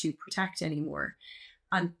anywhere to protect anymore.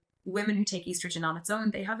 And women who take estrogen on its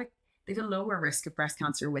own, they have a lower risk of breast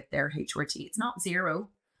cancer with their HRT. It's not zero,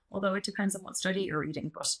 although it depends on what study you're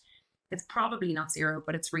reading, but it's probably not zero,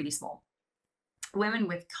 but it's really small. Women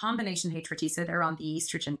with combination HRT, so they're on the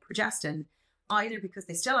estrogen progestin, either because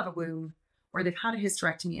they still have a womb or they've had a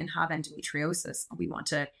hysterectomy and have endometriosis. And we want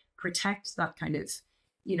to protect that kind of,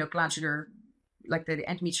 glandular, like the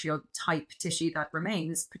endometrial type tissue that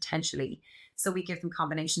remains potentially. So we give them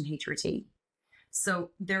combination HRT. So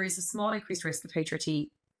there is a small increased risk of HRT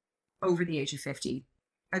over the age of 50,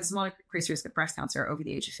 a small increased risk of breast cancer over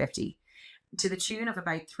the age of 50, to the tune of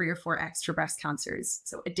about 3 or 4 extra breast cancers,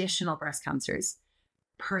 so additional breast cancers,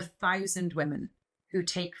 per 1,000 women who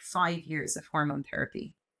take 5 years of hormone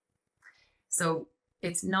therapy. So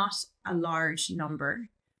it's not a large number,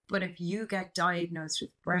 but if you get diagnosed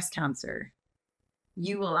with breast cancer,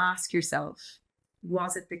 you will ask yourself,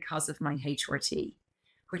 was it because of my HRT?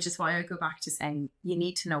 Which is why I go back to saying you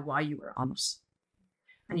need to know why you were on it.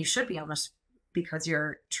 And you should be on it because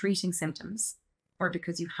you're treating symptoms or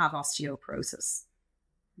because you have osteoporosis.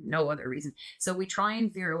 No other reason. So we try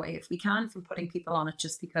and veer away, if we can, from putting people on it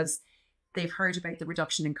just because they've heard about the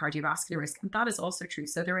reduction in cardiovascular risk. And that is also true.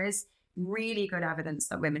 So there is really good evidence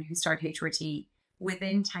that women who start HRT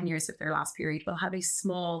within 10 years of their last period will have a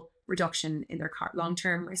small reduction in their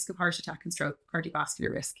long-term risk of heart attack and stroke,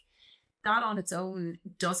 cardiovascular risk. That on its own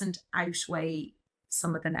doesn't outweigh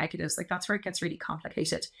some of the negatives. Like, that's where it gets really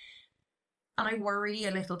complicated. And I worry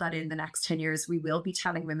a little that in the next 10 years, we will be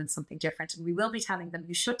telling women something different, and we will be telling them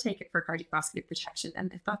you should take it for cardiovascular protection.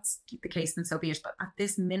 And if that's the case, then so be it. But at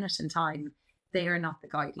this minute in time, they are not the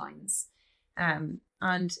guidelines. And,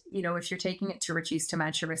 if you're taking it to reduce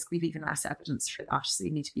dementia risk, we've even less evidence for that. So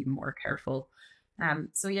you need to be more careful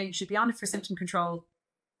So yeah, you should be on it for symptom control,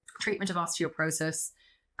 treatment of osteoporosis,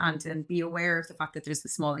 and then be aware of the fact that there's a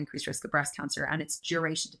small increased risk of breast cancer, and it's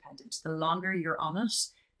duration dependent. The longer you're on it,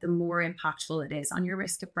 the more impactful it is on your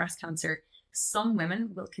risk of breast cancer. Some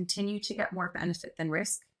women will continue to get more benefit than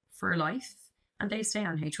risk for life, and they stay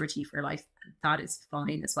on HRT for life. That is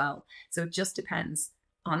fine as well. So it just depends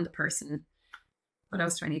on the person. What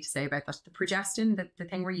else do I need to say about that? The progestin, the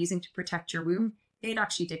thing we're using to protect your womb, it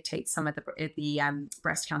actually dictates some of the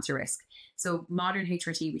breast cancer risk. So modern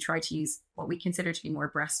HRT, we try to use what we consider to be more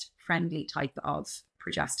breast-friendly type of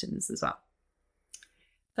progestins as well.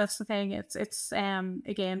 That's the thing. It's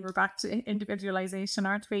again, we're back to individualization,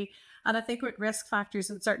 aren't we? And I think with risk factors,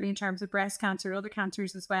 and certainly in terms of breast cancer, other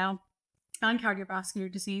cancers as well, and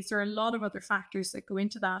cardiovascular disease, there are a lot of other factors that go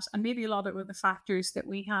into that, and maybe a lot of other factors that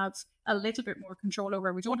we have a little bit more control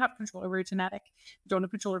over. We don't have control over genetic, we don't have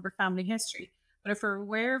control over family history. But if we're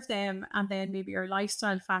aware of them, and then maybe our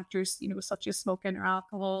lifestyle factors, you know, such as smoking or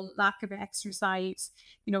alcohol, lack of exercise,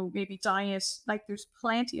 you know, maybe diet, like there's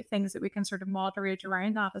plenty of things that we can sort of moderate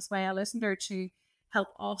around that as well, isn't there, to help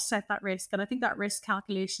offset that risk. And I think that risk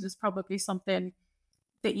calculation is probably something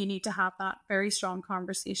that you need to have that very strong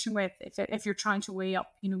conversation with if you're trying to weigh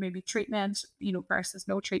up, you know, maybe treatment, you know, versus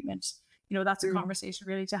no treatment. You know, that's a conversation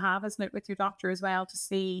really to have, isn't it, with your doctor as well, to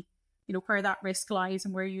see, you know, where that risk lies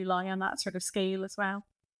and where you lie on that sort of scale as well.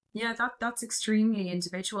 Yeah, that's extremely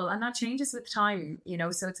individual, and that changes with time, you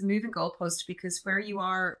know, so it's a moving goalpost, because where you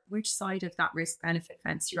are, which side of that risk benefit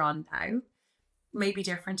fence you're on now may be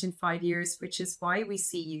different in 5 years, which is why we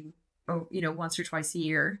see you, you know, once or twice a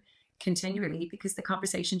year continually, because the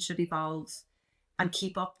conversation should evolve and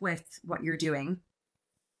keep up with what you're doing.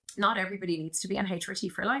 Not everybody needs to be on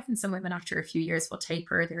HRT for life, and some women after a few years will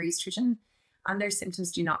taper their estrogen and their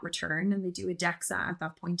symptoms do not return, and they do a DEXA at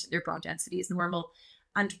that point, their bone density is normal.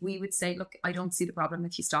 And we would say, look, I don't see the problem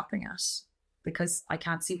with you stopping it, because I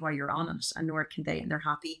can't see why you're on it, and nor can they, and they're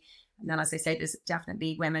happy. And then, as I say, there's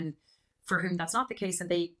definitely women for whom that's not the case,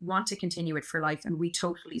 and they want to continue it for life, and we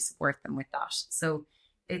totally support them with that. So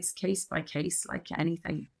it's case by case, like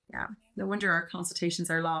anything. Yeah, no wonder our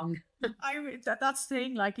consultations are long. That's the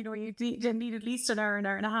thing, like, you know, you need at least an hour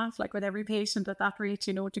and a half, like with every patient at that rate,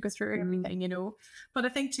 you know, to go through everything, you know. But I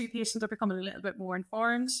think too, patients are becoming a little bit more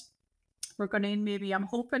informed. We're going in, maybe I'm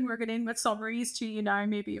hoping we're going in with summaries to you now,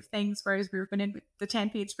 maybe of things, whereas we were going in with the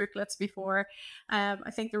 10-page booklets before. I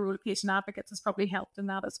think the role of patient advocates has probably helped in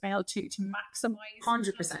that as well, to maximise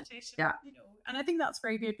 100%. Yeah, you know. And I think that's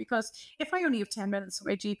very good, because if I only have 10 minutes with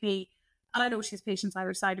my GP, and I know she has patients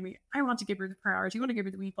either side of me, I want to give her the priority. I want to give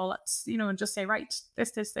her the wee bullets, you know, and just say, right,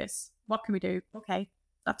 this. What can we do? Okay,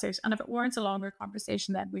 that's it. And if it warrants a longer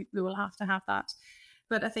conversation, then we will have to have that.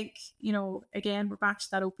 But I think, you know, again, we're back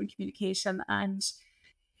to that open communication. And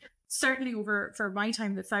certainly for my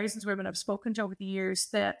time, the thousands of women I've spoken to over the years,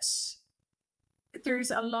 that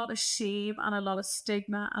there's a lot of shame and a lot of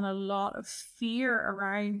stigma and a lot of fear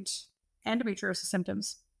around endometriosis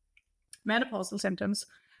symptoms, menopausal symptoms,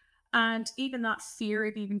 and even that fear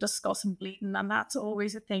of even discussing bleeding. And that's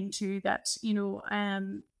always a thing too, that, you know,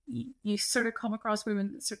 you sort of come across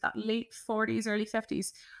women sort of that late 40s, early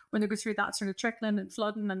 50s, when they go through that sort of trickling and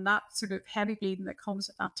flooding and that sort of heavy bleeding that comes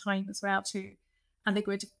at that time as well too. And they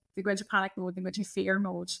go into panic mode, they go into fear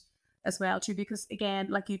mode as well too, because again,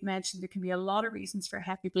 like you'd mentioned, there can be a lot of reasons for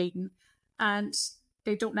heavy bleeding, and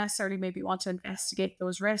they don't necessarily maybe want to investigate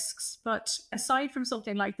those risks. But aside from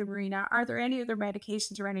something like the Mirena, are there any other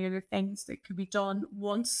medications or any other things that could be done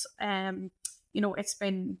once, you know,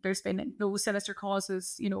 there's been no sinister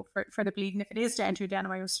causes, you know, for the bleeding, if it is due to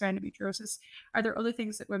adenomyosis or endometriosis? Are there other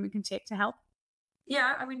things that women can take to help?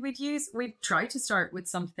 Yeah, I mean, we'd try to start with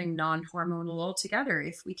something non-hormonal altogether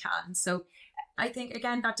if we can. So I think,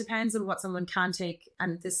 again, that depends on what someone can take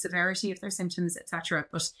and the severity of their symptoms, etc.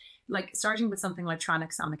 But like starting with something like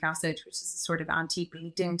tranexamic acid, which is a sort of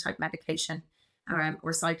anti-bleeding type medication,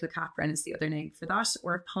 or cyclocaprin is the other name for that,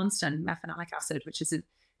 or Ponstan mefenamic acid, which is a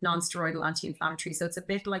non-steroidal anti-inflammatory. So it's a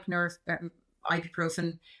bit like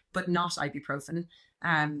ibuprofen, but not ibuprofen,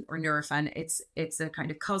 or Nurofen. It's a kind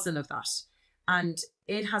of cousin of that. And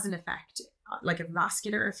it has an effect, like a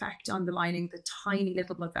vascular effect on the lining, the tiny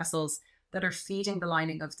little blood vessels that are feeding the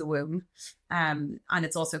lining of the womb. And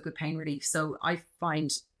it's also good pain relief. So I find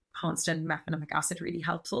Ponstan mefenamic acid really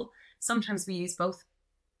helpful. Sometimes we use both.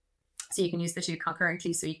 So you can use the two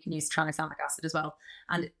concurrently. So you can use tranexamic acid as well.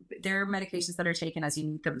 And they're medications that are taken as you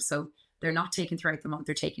need them. So they're not taken throughout the month.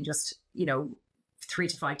 They're taken just, 3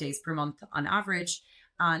 to 5 days per month on average.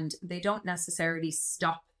 And they don't necessarily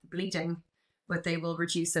stop the bleeding, but they will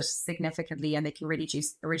reduce it significantly, and they can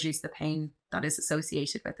reduce the pain that is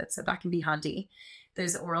associated with it. So that can be handy.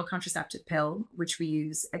 There's an oral contraceptive pill, which we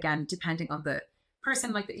use, again, depending on the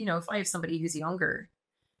person. Like, you know, if I have somebody who's younger,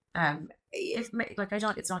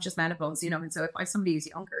 it's not just menopause, you know, and so if I have somebody who's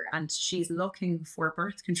younger and she's looking for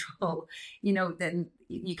birth control, you know, then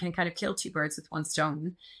you can kind of kill two birds with one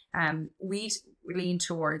stone. We lean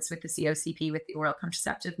towards, with the COCP, with the oral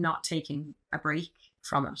contraceptive, not taking a break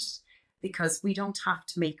from it, because we don't have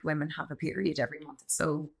to make women have a period every month. It's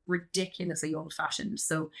so ridiculously old fashioned.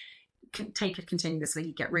 So take it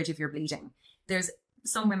continuously, get rid of your bleeding. There's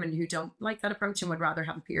some women who don't like that approach and would rather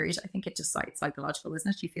have a period. I think it just it's psychological,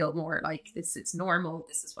 isn't it? You feel more like this is normal,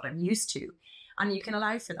 this is what I'm used to. And you can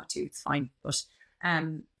allow for that too, it's fine. But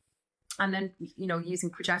and then, you know, using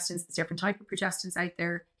progestins, there's different type of progestins out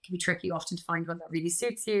there. It can be tricky often to find one that really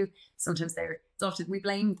suits you. Sometimes it's often, we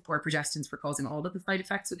blame poor progestins for causing all of the side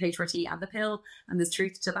effects with HRT and the pill, and there's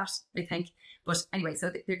truth to that, I think. But anyway,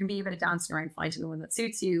 so there can be a bit of dancing around finding the one that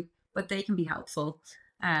suits you, but they can be helpful.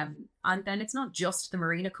 And then it's not just the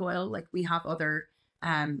Mirena coil. Like, we have other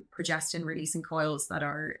progestin releasing coils that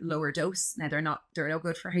are lower dose. Now they're no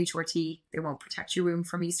good for HRT. They won't protect your womb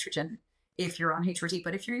from estrogen if you're on HRT,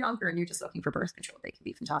 but if you're younger and you're just looking for birth control, they can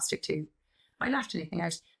be fantastic too. If I left anything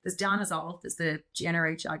out, there's danazol, there's the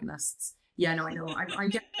GnRH agonists. Yeah, no, I know. I'm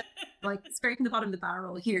getting like scraping the bottom of the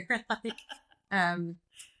barrel here.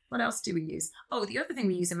 What else do we use? Oh, the other thing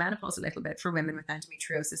we use in menopause a little bit for women with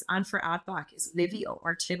endometriosis and for ADVAC is Livio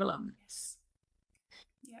or Tibolone. Yes.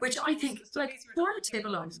 Yeah, which I think, like, for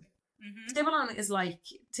Tibolone,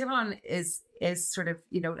 Tibolone is sort of,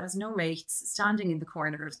 you know, has no mates, standing in the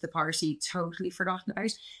corner of the party, totally forgotten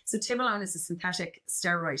about. So Tibolone is a synthetic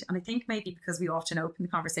steroid. And I think maybe because we often open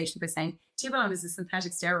the conversation by saying Tibolone is a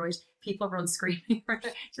synthetic steroid, people run screaming.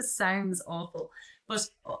 It just sounds awful. But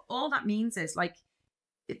all that means is, like,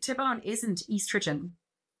 Tibolone isn't estrogen.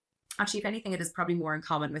 Actually, if anything, it is probably more in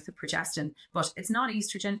common with the progestin, but it's not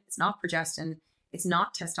estrogen, it's not progestin, it's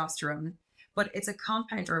not testosterone, but it's a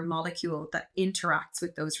compound or a molecule that interacts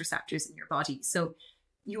with those receptors in your body. So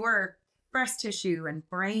your breast tissue and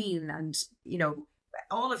brain and, you know,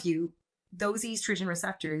 all of you, those estrogen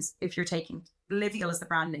receptors, if you're taking Livio as the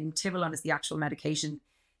brand name, Tibolone is the actual medication,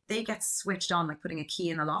 they get switched on like putting a key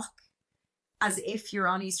in a lock, as if you're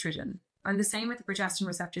on estrogen. And the same with the progestin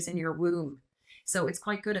receptors in your womb. So it's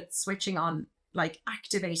quite good at switching on, like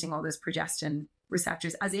activating all those progestin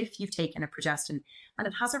receptors as if you've taken a progestin. And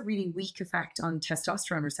it has a really weak effect on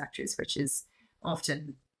testosterone receptors, which is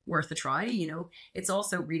often worth a try. You know, it's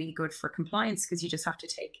also really good for compliance because you just have to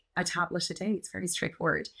take a tablet a day. It's very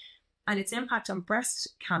straightforward. And its impact on breast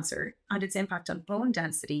cancer and its impact on bone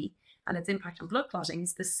density and its impact on blood clotting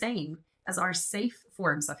is the same as our safe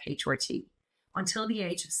forms of HRT until the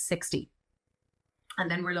age of 60. And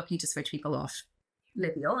then we're looking to switch people off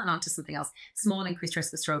Livio and onto something else. Small increased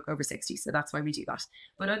risk of stroke over 60. So that's why we do that.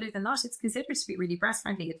 But other than that, it's considered to be really breast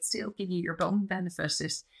friendly. It still give you your bone benefit.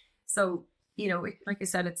 So, you know, like I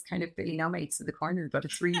said, it's kind of Billy No Mates in the corner, but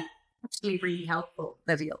it's really actually really helpful,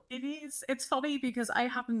 Livio. It is. It's funny because I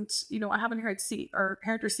haven't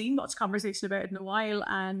heard or seen much conversation about it in a while,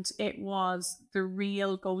 and it was the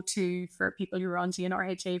real go-to for people who were on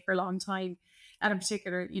GnRHA for a long time. And in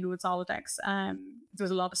particular, you know, with Zoladex, there was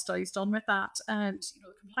a lot of studies done with that, and, you know,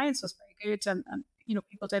 the compliance was very good, and you know,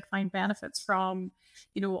 people did find benefits from,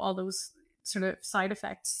 you know, all those sort of side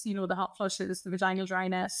effects, you know, the hot flushes, the vaginal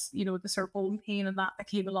dryness, you know, the sort of bone pain and that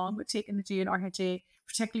came along with taking the GnRHA,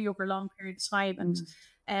 particularly over a long period of time.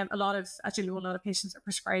 And a lot of patients are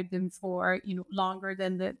prescribed them for, you know, longer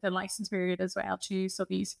than the license period as well too. So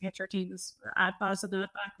the use of HRT was ADVAC, and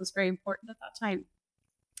ADVAC was very important at that time.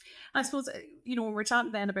 I suppose, you know, when we're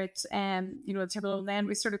chatting then about, you know, the Tibolone, then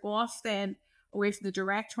we sort of go off then away from the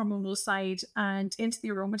direct hormonal side and into the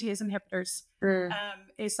aromatase inhibitors.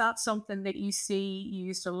 Is that something that you see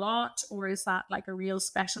used a lot, or is that like a real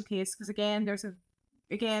special case? Because again, there's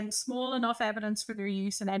small enough evidence for their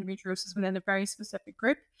use in endometriosis within a very specific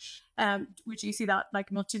group. Would you see that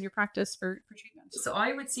like much in your practice for treatment? So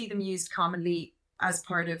I would see them used commonly as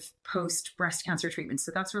part of post breast cancer treatment.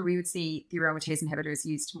 So that's where we would see the aromatase inhibitors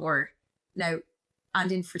used more now,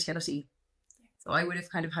 and in fertility. So I would have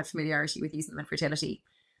kind of had familiarity with using them in fertility.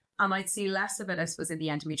 And I'd see less of it, I suppose, in the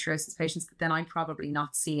endometriosis patients, but then I'm probably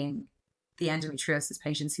not seeing the endometriosis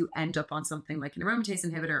patients who end up on something like an aromatase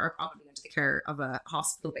inhibitor are probably under the care of a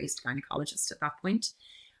hospital-based gynecologist at that point.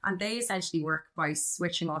 And they essentially work by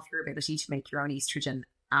switching off your ability to make your own estrogen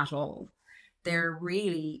at all.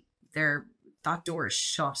 That door is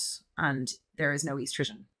shut and there is no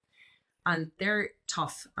estrogen. And they're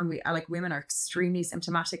tough. And women are extremely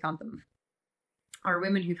symptomatic on them. or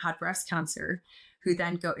women who've had breast cancer, who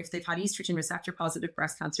then go, if they've had estrogen receptor positive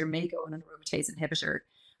breast cancer, may go on an aromatase inhibitor.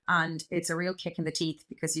 And it's a real kick in the teeth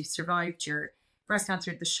because you've survived your breast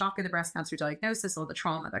cancer, the shock of the breast cancer diagnosis, all the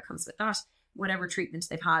trauma that comes with that, whatever treatment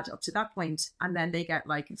they've had up to that point, and then they get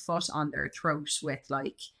like a foot on their throat with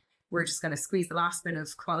like, we're just going to squeeze the last bit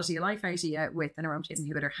of quality of life out of you with an aromatase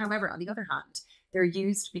inhibitor. However, on the other hand, they're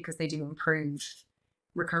used because they do improve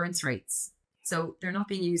recurrence rates. So they're not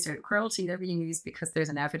being used out of cruelty, they're being used because there's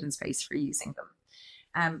an evidence base for using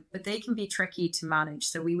them. But they can be tricky to manage.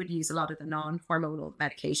 So we would use a lot of the non-hormonal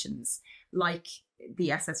medications like the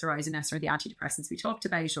SSRIs and SR, the antidepressants we talked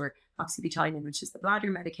about, or oxybutynin, which is the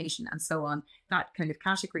bladder medication, and so on, that kind of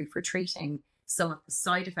category for treating some of the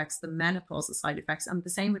side effects, the menopausal side effects. And the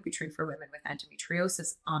same would be true for women with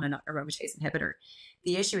endometriosis on an aromatase inhibitor.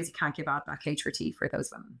 The issue is you can't give back HRT for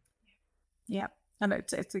those women. Yeah. And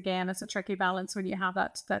it's again, it's a tricky balance when you have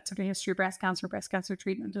that sort of history of breast cancer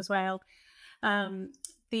treatment as well.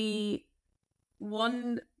 The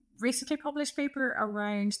one recently published paper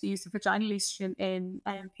around the use of vaginal estrogen in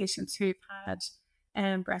patients who've had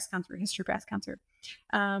history of breast cancer.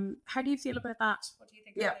 How do you feel about that? What do you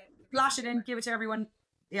think? Yeah, flash it in, give it to everyone.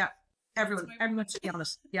 Yeah, everyone should be on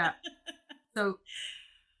it. Yeah. So,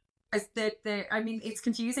 I mean, it's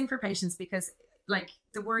confusing for patients because, like,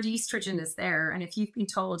 the word estrogen is there, and if you've been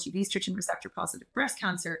told you've estrogen receptor positive breast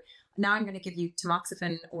cancer, now I'm going to give you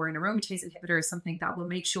tamoxifen or an aromatase inhibitor or something that will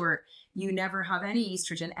make sure you never have any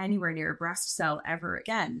estrogen anywhere near a breast cell ever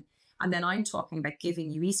again. And then I'm talking about giving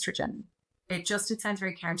you estrogen. It sounds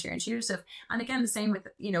very counterintuitive. And again, the same with,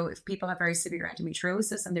 if people have very severe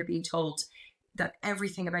endometriosis and they're being told that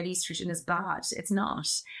everything about estrogen is bad, it's not.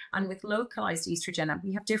 And with localized estrogen, and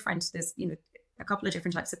we have there's, a couple of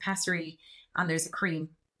different types of pessary, and there's a cream.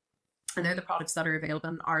 And they're the products that are available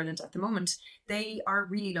in Ireland at the moment. They are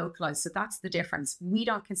really localized. So that's the difference. We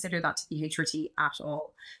don't consider that to be HRT at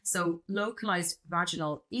all. So localized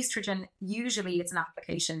vaginal estrogen, usually it's an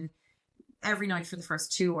application every night for the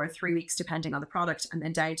first 2 or 3 weeks, depending on the product, and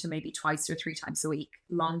then down to maybe twice or 3 times a week,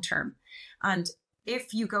 long term. And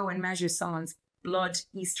if you go and measure someone's blood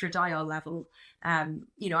estradiol level,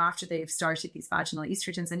 after they've started these vaginal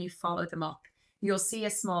estrogens and you follow them up, you'll see a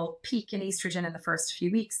small peak in estrogen in the first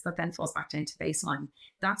few weeks that then falls back down to baseline.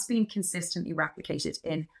 That's been consistently replicated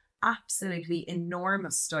in absolutely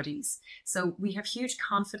enormous studies. So we have huge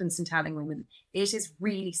confidence in telling women it is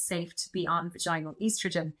really safe to be on vaginal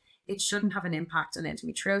estrogen. It shouldn't have an impact on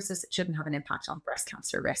endometriosis. It shouldn't have an impact on breast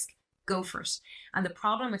cancer risk. Go for it. And the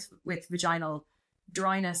problem with vaginal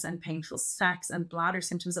dryness and painful sex and bladder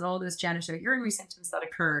symptoms and all those genitourinary symptoms that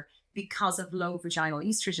occur because of low vaginal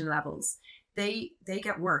estrogen levels, they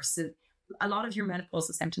get worse. So a lot of your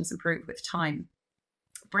menopausal symptoms improve with time.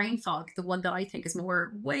 Brain fog, the one that I think is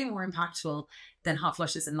way more impactful than hot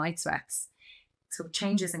flushes and night sweats. So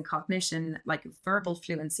changes in cognition, like verbal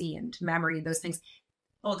fluency and memory and those things,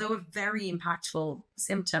 although a very impactful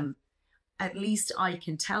symptom, at least I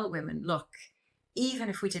can tell women, look, even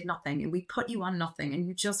if we did nothing and we put you on nothing and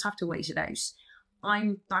you just have to wait it out,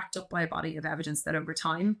 I'm backed up by a body of evidence that over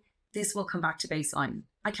time, this will come back to baseline.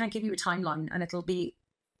 I can't give you a timeline, and it'll be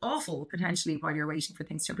awful potentially while you're waiting for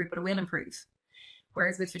things to improve, but it will improve.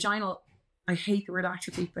 Whereas with vaginal, I hate the word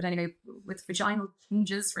atrophy, but anyway, with vaginal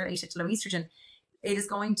changes related to low estrogen, it is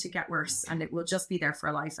going to get worse and it will just be there for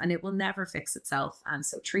a life and it will never fix itself. And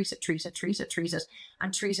so treat it,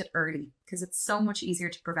 and treat it early, because it's so much easier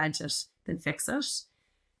to prevent it than fix it.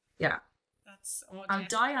 Yeah. I'll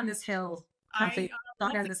die on this hill. I'll be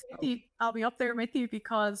up there with you,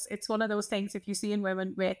 because it's one of those things, if you see in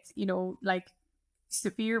women with, like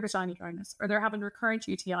severe vaginal dryness, or they're having recurrent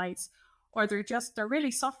UTIs, or they're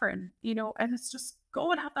really suffering, and it's just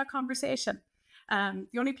go and have that conversation.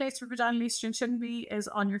 The only place for vaginal estrogen shouldn't be is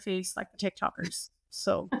on your face, like the TikTokers.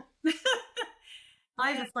 So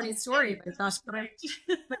I have a funny story about that, but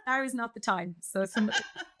now is not the time. So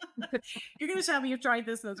you're going to tell me you've tried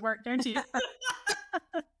this and it's worked, aren't you?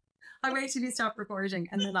 I wait till you stop recording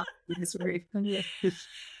and then I'll tell you the story.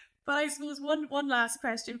 But I suppose one last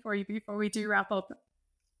question for you before we do wrap up.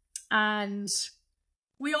 And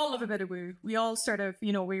we all love a bit of woo. We all sort of,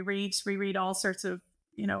 we read all sorts of,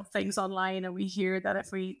 things online, and we hear that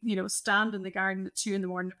if we, stand in the garden at 2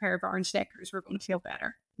 a.m, a pair of orange Snickers, we're going to feel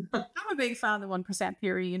better. I'm a big fan of the 1%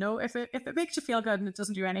 theory. If it makes you feel good and it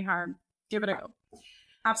doesn't do any harm, give it a go.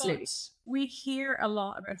 Absolutely. But we hear a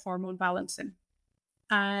lot about hormone balancing,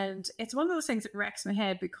 and it's one of those things that wrecks my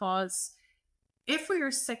head, because if we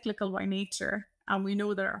are cyclical by nature, and we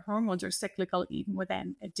know that our hormones are cyclical even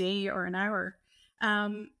within a day or an hour,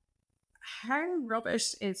 how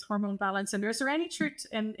rubbish is hormone balance? And is there any truth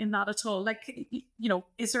in that at all? Like,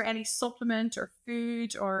 is there any supplement or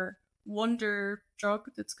food or wonder drug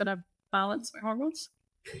that's going to balance my hormones?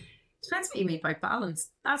 Depends what you mean by balance.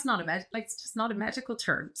 That's not it's just not a medical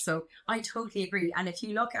term. So I totally agree. And if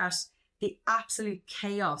you look at the absolute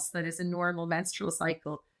chaos that is a normal menstrual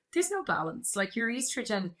cycle, there's no balance. Like your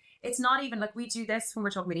estrogen, it's not even like we do this when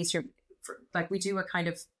we're talking about estrogen. Like we do a kind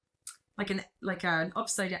of like an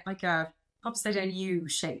upside down U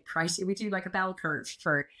shape, right? We do like a bell curve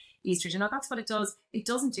for estrogen. Now that's what it does. It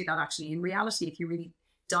doesn't do that actually. In reality, if you really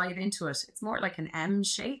dive into it, it's more like an M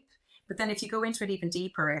shape. But then if you go into it even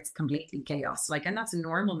deeper, it's completely chaos. And that's a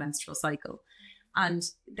normal menstrual cycle. And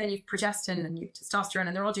then you've progestin and you've testosterone,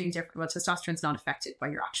 and they're all doing different. Well, testosterone's not affected by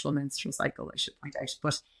your actual menstrual cycle, I should point out.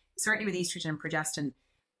 But certainly with estrogen and progestin,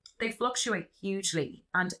 they fluctuate hugely.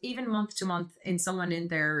 And even month to month, in someone in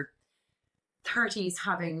their 30s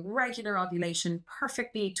having regular ovulation,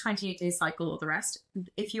 perfectly 28-day cycle, all the rest,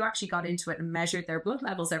 if you actually got into it and measured their blood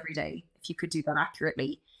levels every day, if you could do that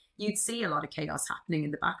accurately, you'd see a lot of chaos happening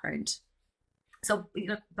in the background. So,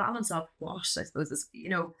 balance of what, I suppose, is,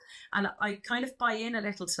 and I kind of buy in a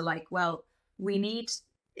little to we need,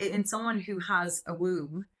 in someone who has a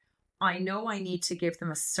womb, I know I need to give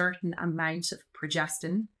them a certain amount of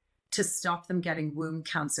progestin to stop them getting womb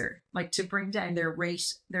cancer, to bring down their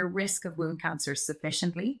risk of womb cancer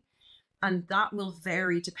sufficiently. And that will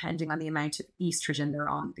vary depending on the amount of estrogen they're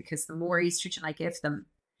on, because the more estrogen I give them,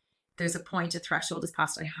 there's a point, a threshold is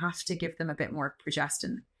passed, I have to give them a bit more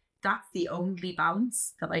progestin. That's the only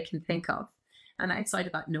balance that I can think of. And outside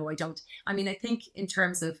of that, no, I don't. I mean, I think in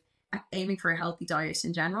terms of aiming for a healthy diet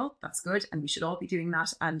in general, that's good. And we should all be doing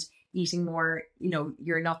that and eating more,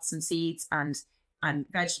 your nuts and seeds and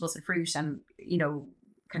vegetables and fruit and,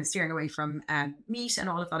 kind of steering away from meat and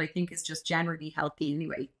all of that, I think is just generally healthy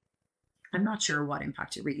anyway. I'm not sure what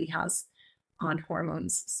impact it really has on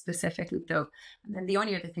hormones specifically though. And then the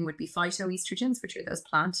only other thing would be phytoestrogens, which are those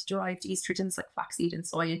plant-derived estrogens like flaxseed and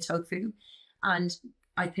soy and tofu. And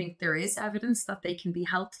I think there is evidence that they can be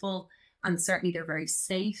helpful, and certainly they're very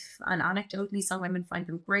safe. And anecdotally, some women find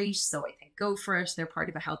them great. So I think go for it. They're part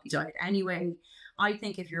of a healthy diet anyway. I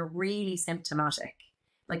think if you're really symptomatic,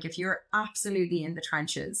 if you're absolutely in the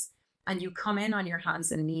trenches and you come in on your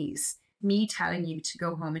hands and knees, me telling you to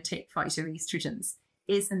go home and take phytoestrogens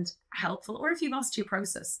isn't helpful. Or if you've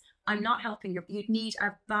osteoporosis, I'm not helping you. You'd need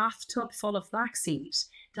a bathtub full of flaxseed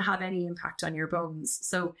to have any impact on your bones.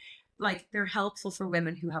 So they're helpful for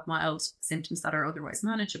women who have mild symptoms that are otherwise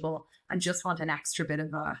manageable and just want an extra bit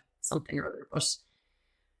of something or other. But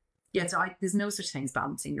yeah, so there's no such thing as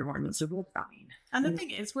balancing your hormones. So what does that mean? And the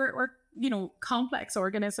thing is, we're complex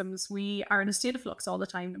organisms. We are in a state of flux all the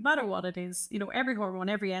time, no matter what it is. Every hormone,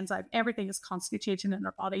 every enzyme, everything is constantly changing in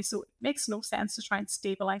our body. So it makes no sense to try and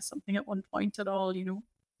stabilize something at one point at all,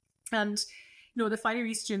 And the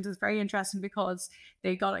phytoestrogens is very interesting because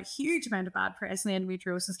they got a huge amount of bad press in the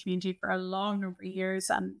endometriosis community for a long number of years.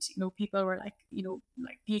 And, people were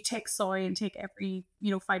you take soy and take every,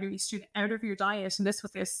 phytoestrogen out of your diet. And this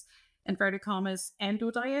was this, inverted commas, endo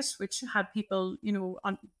diet, which had people,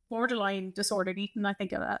 on borderline disordered eating, I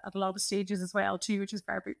think at a lot of stages as well too, which is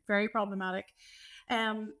very, very problematic.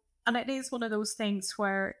 And it is one of those things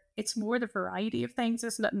where it's more the variety of things,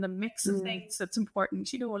 isn't it? And the mix of things that's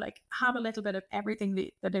important, have a little bit of everything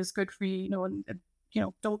that is good for you, and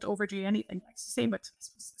don't overdo anything. It's the same with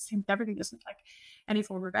everything, isn't it? Any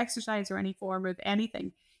form of exercise or any form of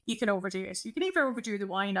anything, you can overdo it. You can even overdo the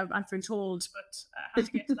wine, I've been told, but I have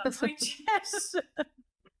to get to that point yet.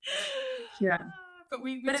 Yeah. But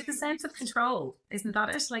it's a sense of control, isn't that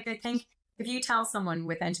it? I think if you tell someone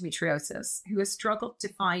with endometriosis who has struggled to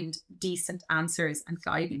find decent answers and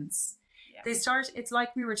guidance, they start, it's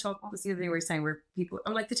like we were talking, what was the other thing we were saying, where people,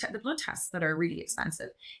 the blood tests that are really expensive,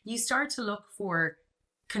 you start to look for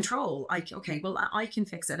control. Okay, well, I can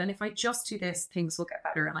fix it. And if I just do this, things will get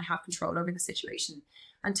better and I have control over the situation.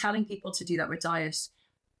 And telling people to do that with diet,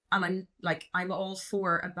 and I'm all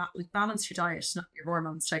for balance your diet, not your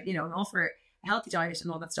hormones, I'm all for a healthy diet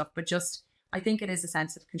and all that stuff, but just, I think it is a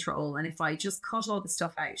sense of control. And if I just cut all the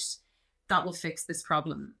stuff out, that will fix this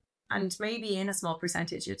problem. And maybe in a small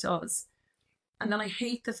percentage it does. And then I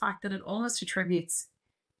hate the fact that it almost attributes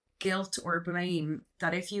guilt or blame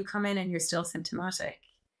that if you come in and you're still symptomatic.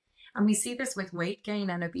 And we see this with weight gain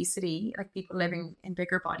and obesity, people living in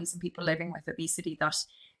bigger bodies and people living with obesity, that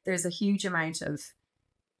there's a huge amount of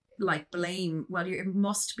blame. Well, it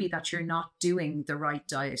must be that you're not doing the right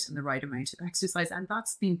diet and the right amount of exercise. And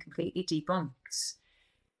that's been completely debunked.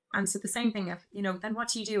 And so the same thing, if, then what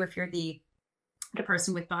do you do if you're the a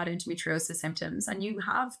person with bad endometriosis symptoms, and you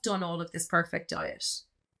have done all of this perfect diet,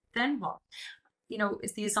 then what? You know,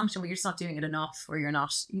 it's the assumption, well, you're just not doing it enough, or you're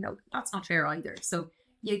not, you know, that's not fair either. So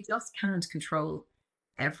you just can't control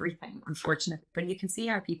everything, unfortunately. But you can see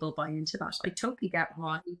how people buy into that. I totally get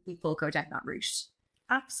why people go down that route.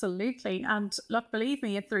 Absolutely. And look, believe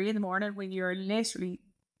me, at 3 a.m, when you're literally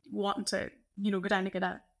wanting to, go down and get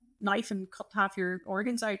a knife and cut half your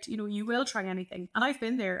organs out, you will try anything. And I've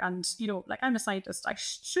been there, and, like, I'm a scientist. I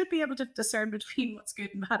should be able to discern between what's good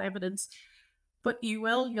and bad evidence. But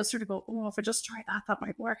you'll sort of go, oh, if I just try that, that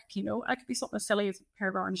might work, It could be something as silly as a pair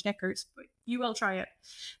of orange knickers, but you will try it.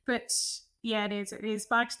 But yeah, it is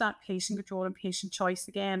back to that patient control and patient choice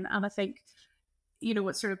again. And I think,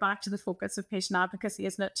 it's sort of back to the focus of patient advocacy,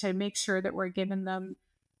 isn't it? To make sure that we're giving them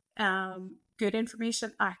good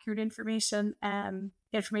information, accurate information,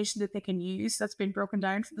 information that they can use, that's been broken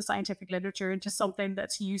down from the scientific literature into something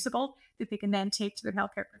that's usable, that they can then take to their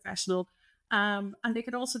healthcare professional. And they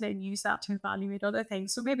can also then use that to evaluate other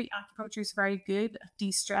things. So maybe acupuncture is very good at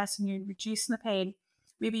de-stressing you and reducing the pain.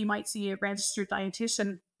 Maybe you might see a registered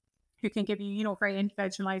dietitian who can give you, very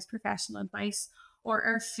individualized professional advice. Or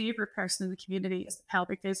our favorite person in the community is the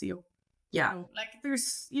pelvic physio. Yeah. Like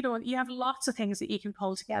there's, you have lots of things that you can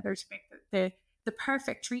pull together to make the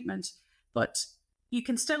perfect treatment, but you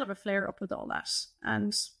can still have a flare up with all that.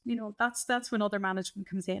 And, that's when other management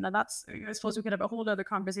comes in. And that's, I suppose we could have a whole other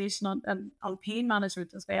conversation on pain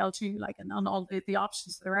management as well too, like, and on all the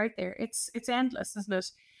options that are out there. It's endless, isn't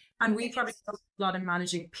it? And we probably talk a lot in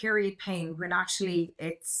managing period pain, when actually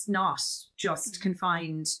it's not just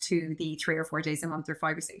confined to the 3 or 4 days a month or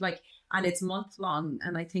 5 or 6, like, and it's month long.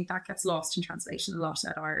 And I think that gets lost in translation a lot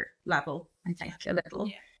at our level. I think a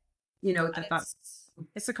little,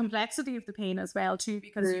 it's the complexity of the pain as well too,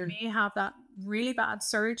 because you may have that really bad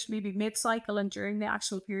surge maybe mid-cycle and during the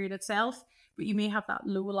actual period itself, but you may have that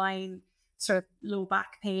low-lying sort of low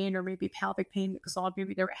back pain or maybe pelvic pain that goes on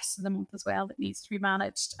maybe the rest of the month as well, that needs to be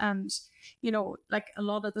managed. And like a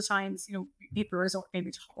lot of the times, people resort maybe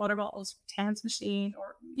to hot water bottles, TENS machine,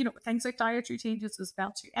 or things like dietary changes as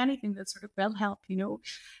well to anything that sort of will help.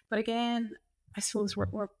 But again, I suppose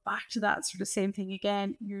we're back to that sort of same thing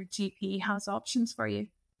again. Your GP has options for you.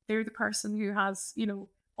 They're the person who has,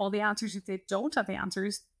 all the answers. If they don't have the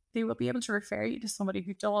answers, they will be able to refer you to somebody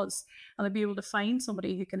who does, and they'll be able to find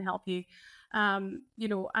somebody who can help you. And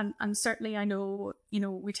certainly I know,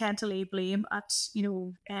 we tend to lay blame at,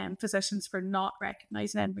 physicians for not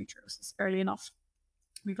recognising endometriosis early enough.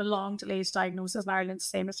 We have a long delayed diagnosis in Ireland,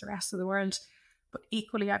 same as the rest of the world. But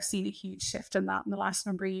equally, I've seen a huge shift in that in the last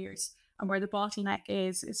number of years. And where the bottleneck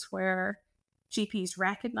is where GPs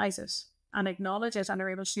recognise it and acknowledge it and are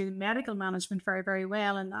able to do medical management very, very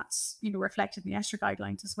well. And that's, reflected in the ESHRE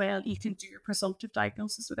guidelines as well. You can do your presumptive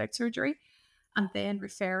diagnosis without surgery and then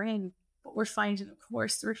refer in. But we're finding, of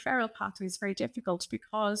course, the referral pathway is very difficult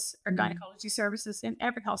because our gynecology services in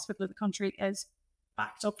every hospital in the country is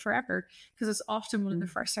backed up forever, because it's often one of the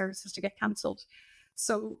first services to get cancelled.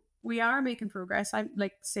 So we are making progress. I'm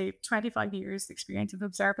like, say, 25 years experience of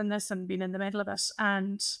observing this and being in the middle of it.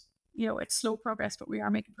 And, it's slow progress, but we are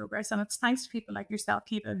making progress. And it's thanks to people like yourself,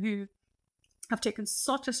 Kiva, who have taken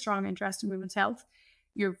such a strong interest in women's health.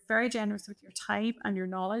 You're very generous with your time and your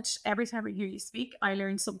knowledge. Every time I hear you speak, I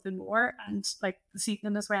learn something more. And like this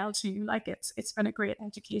evening as well too, like it's been a great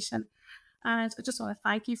education. And I just want to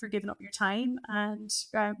thank you for giving up your time, and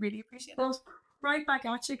really appreciate it. Well, right back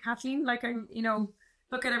at you, Kathleen. Like,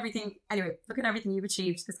 look at everything. Anyway, look at everything you've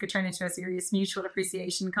achieved. This could turn into a serious mutual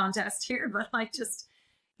appreciation contest here, but like, just,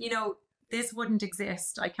 this wouldn't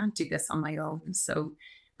exist. I can't do this on my own. So,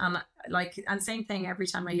 and same thing every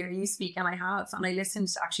time I hear you speak, and I listened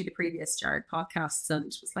to actually the previous DEARG podcasts, and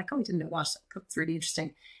was like, oh, I didn't know that. That's really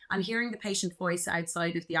interesting. And hearing the patient voice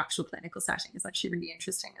outside of the actual clinical setting is actually really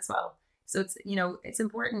interesting as well. So it's, it's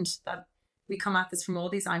important that we come at this from all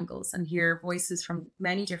these angles and hear voices from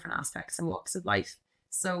many different aspects and walks of life.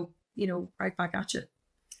 So, right back at you.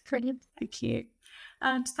 Brilliant. Thank you.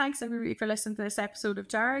 And thanks everybody for listening to this episode of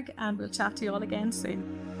DEARG, and we'll chat to you all again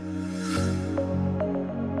soon.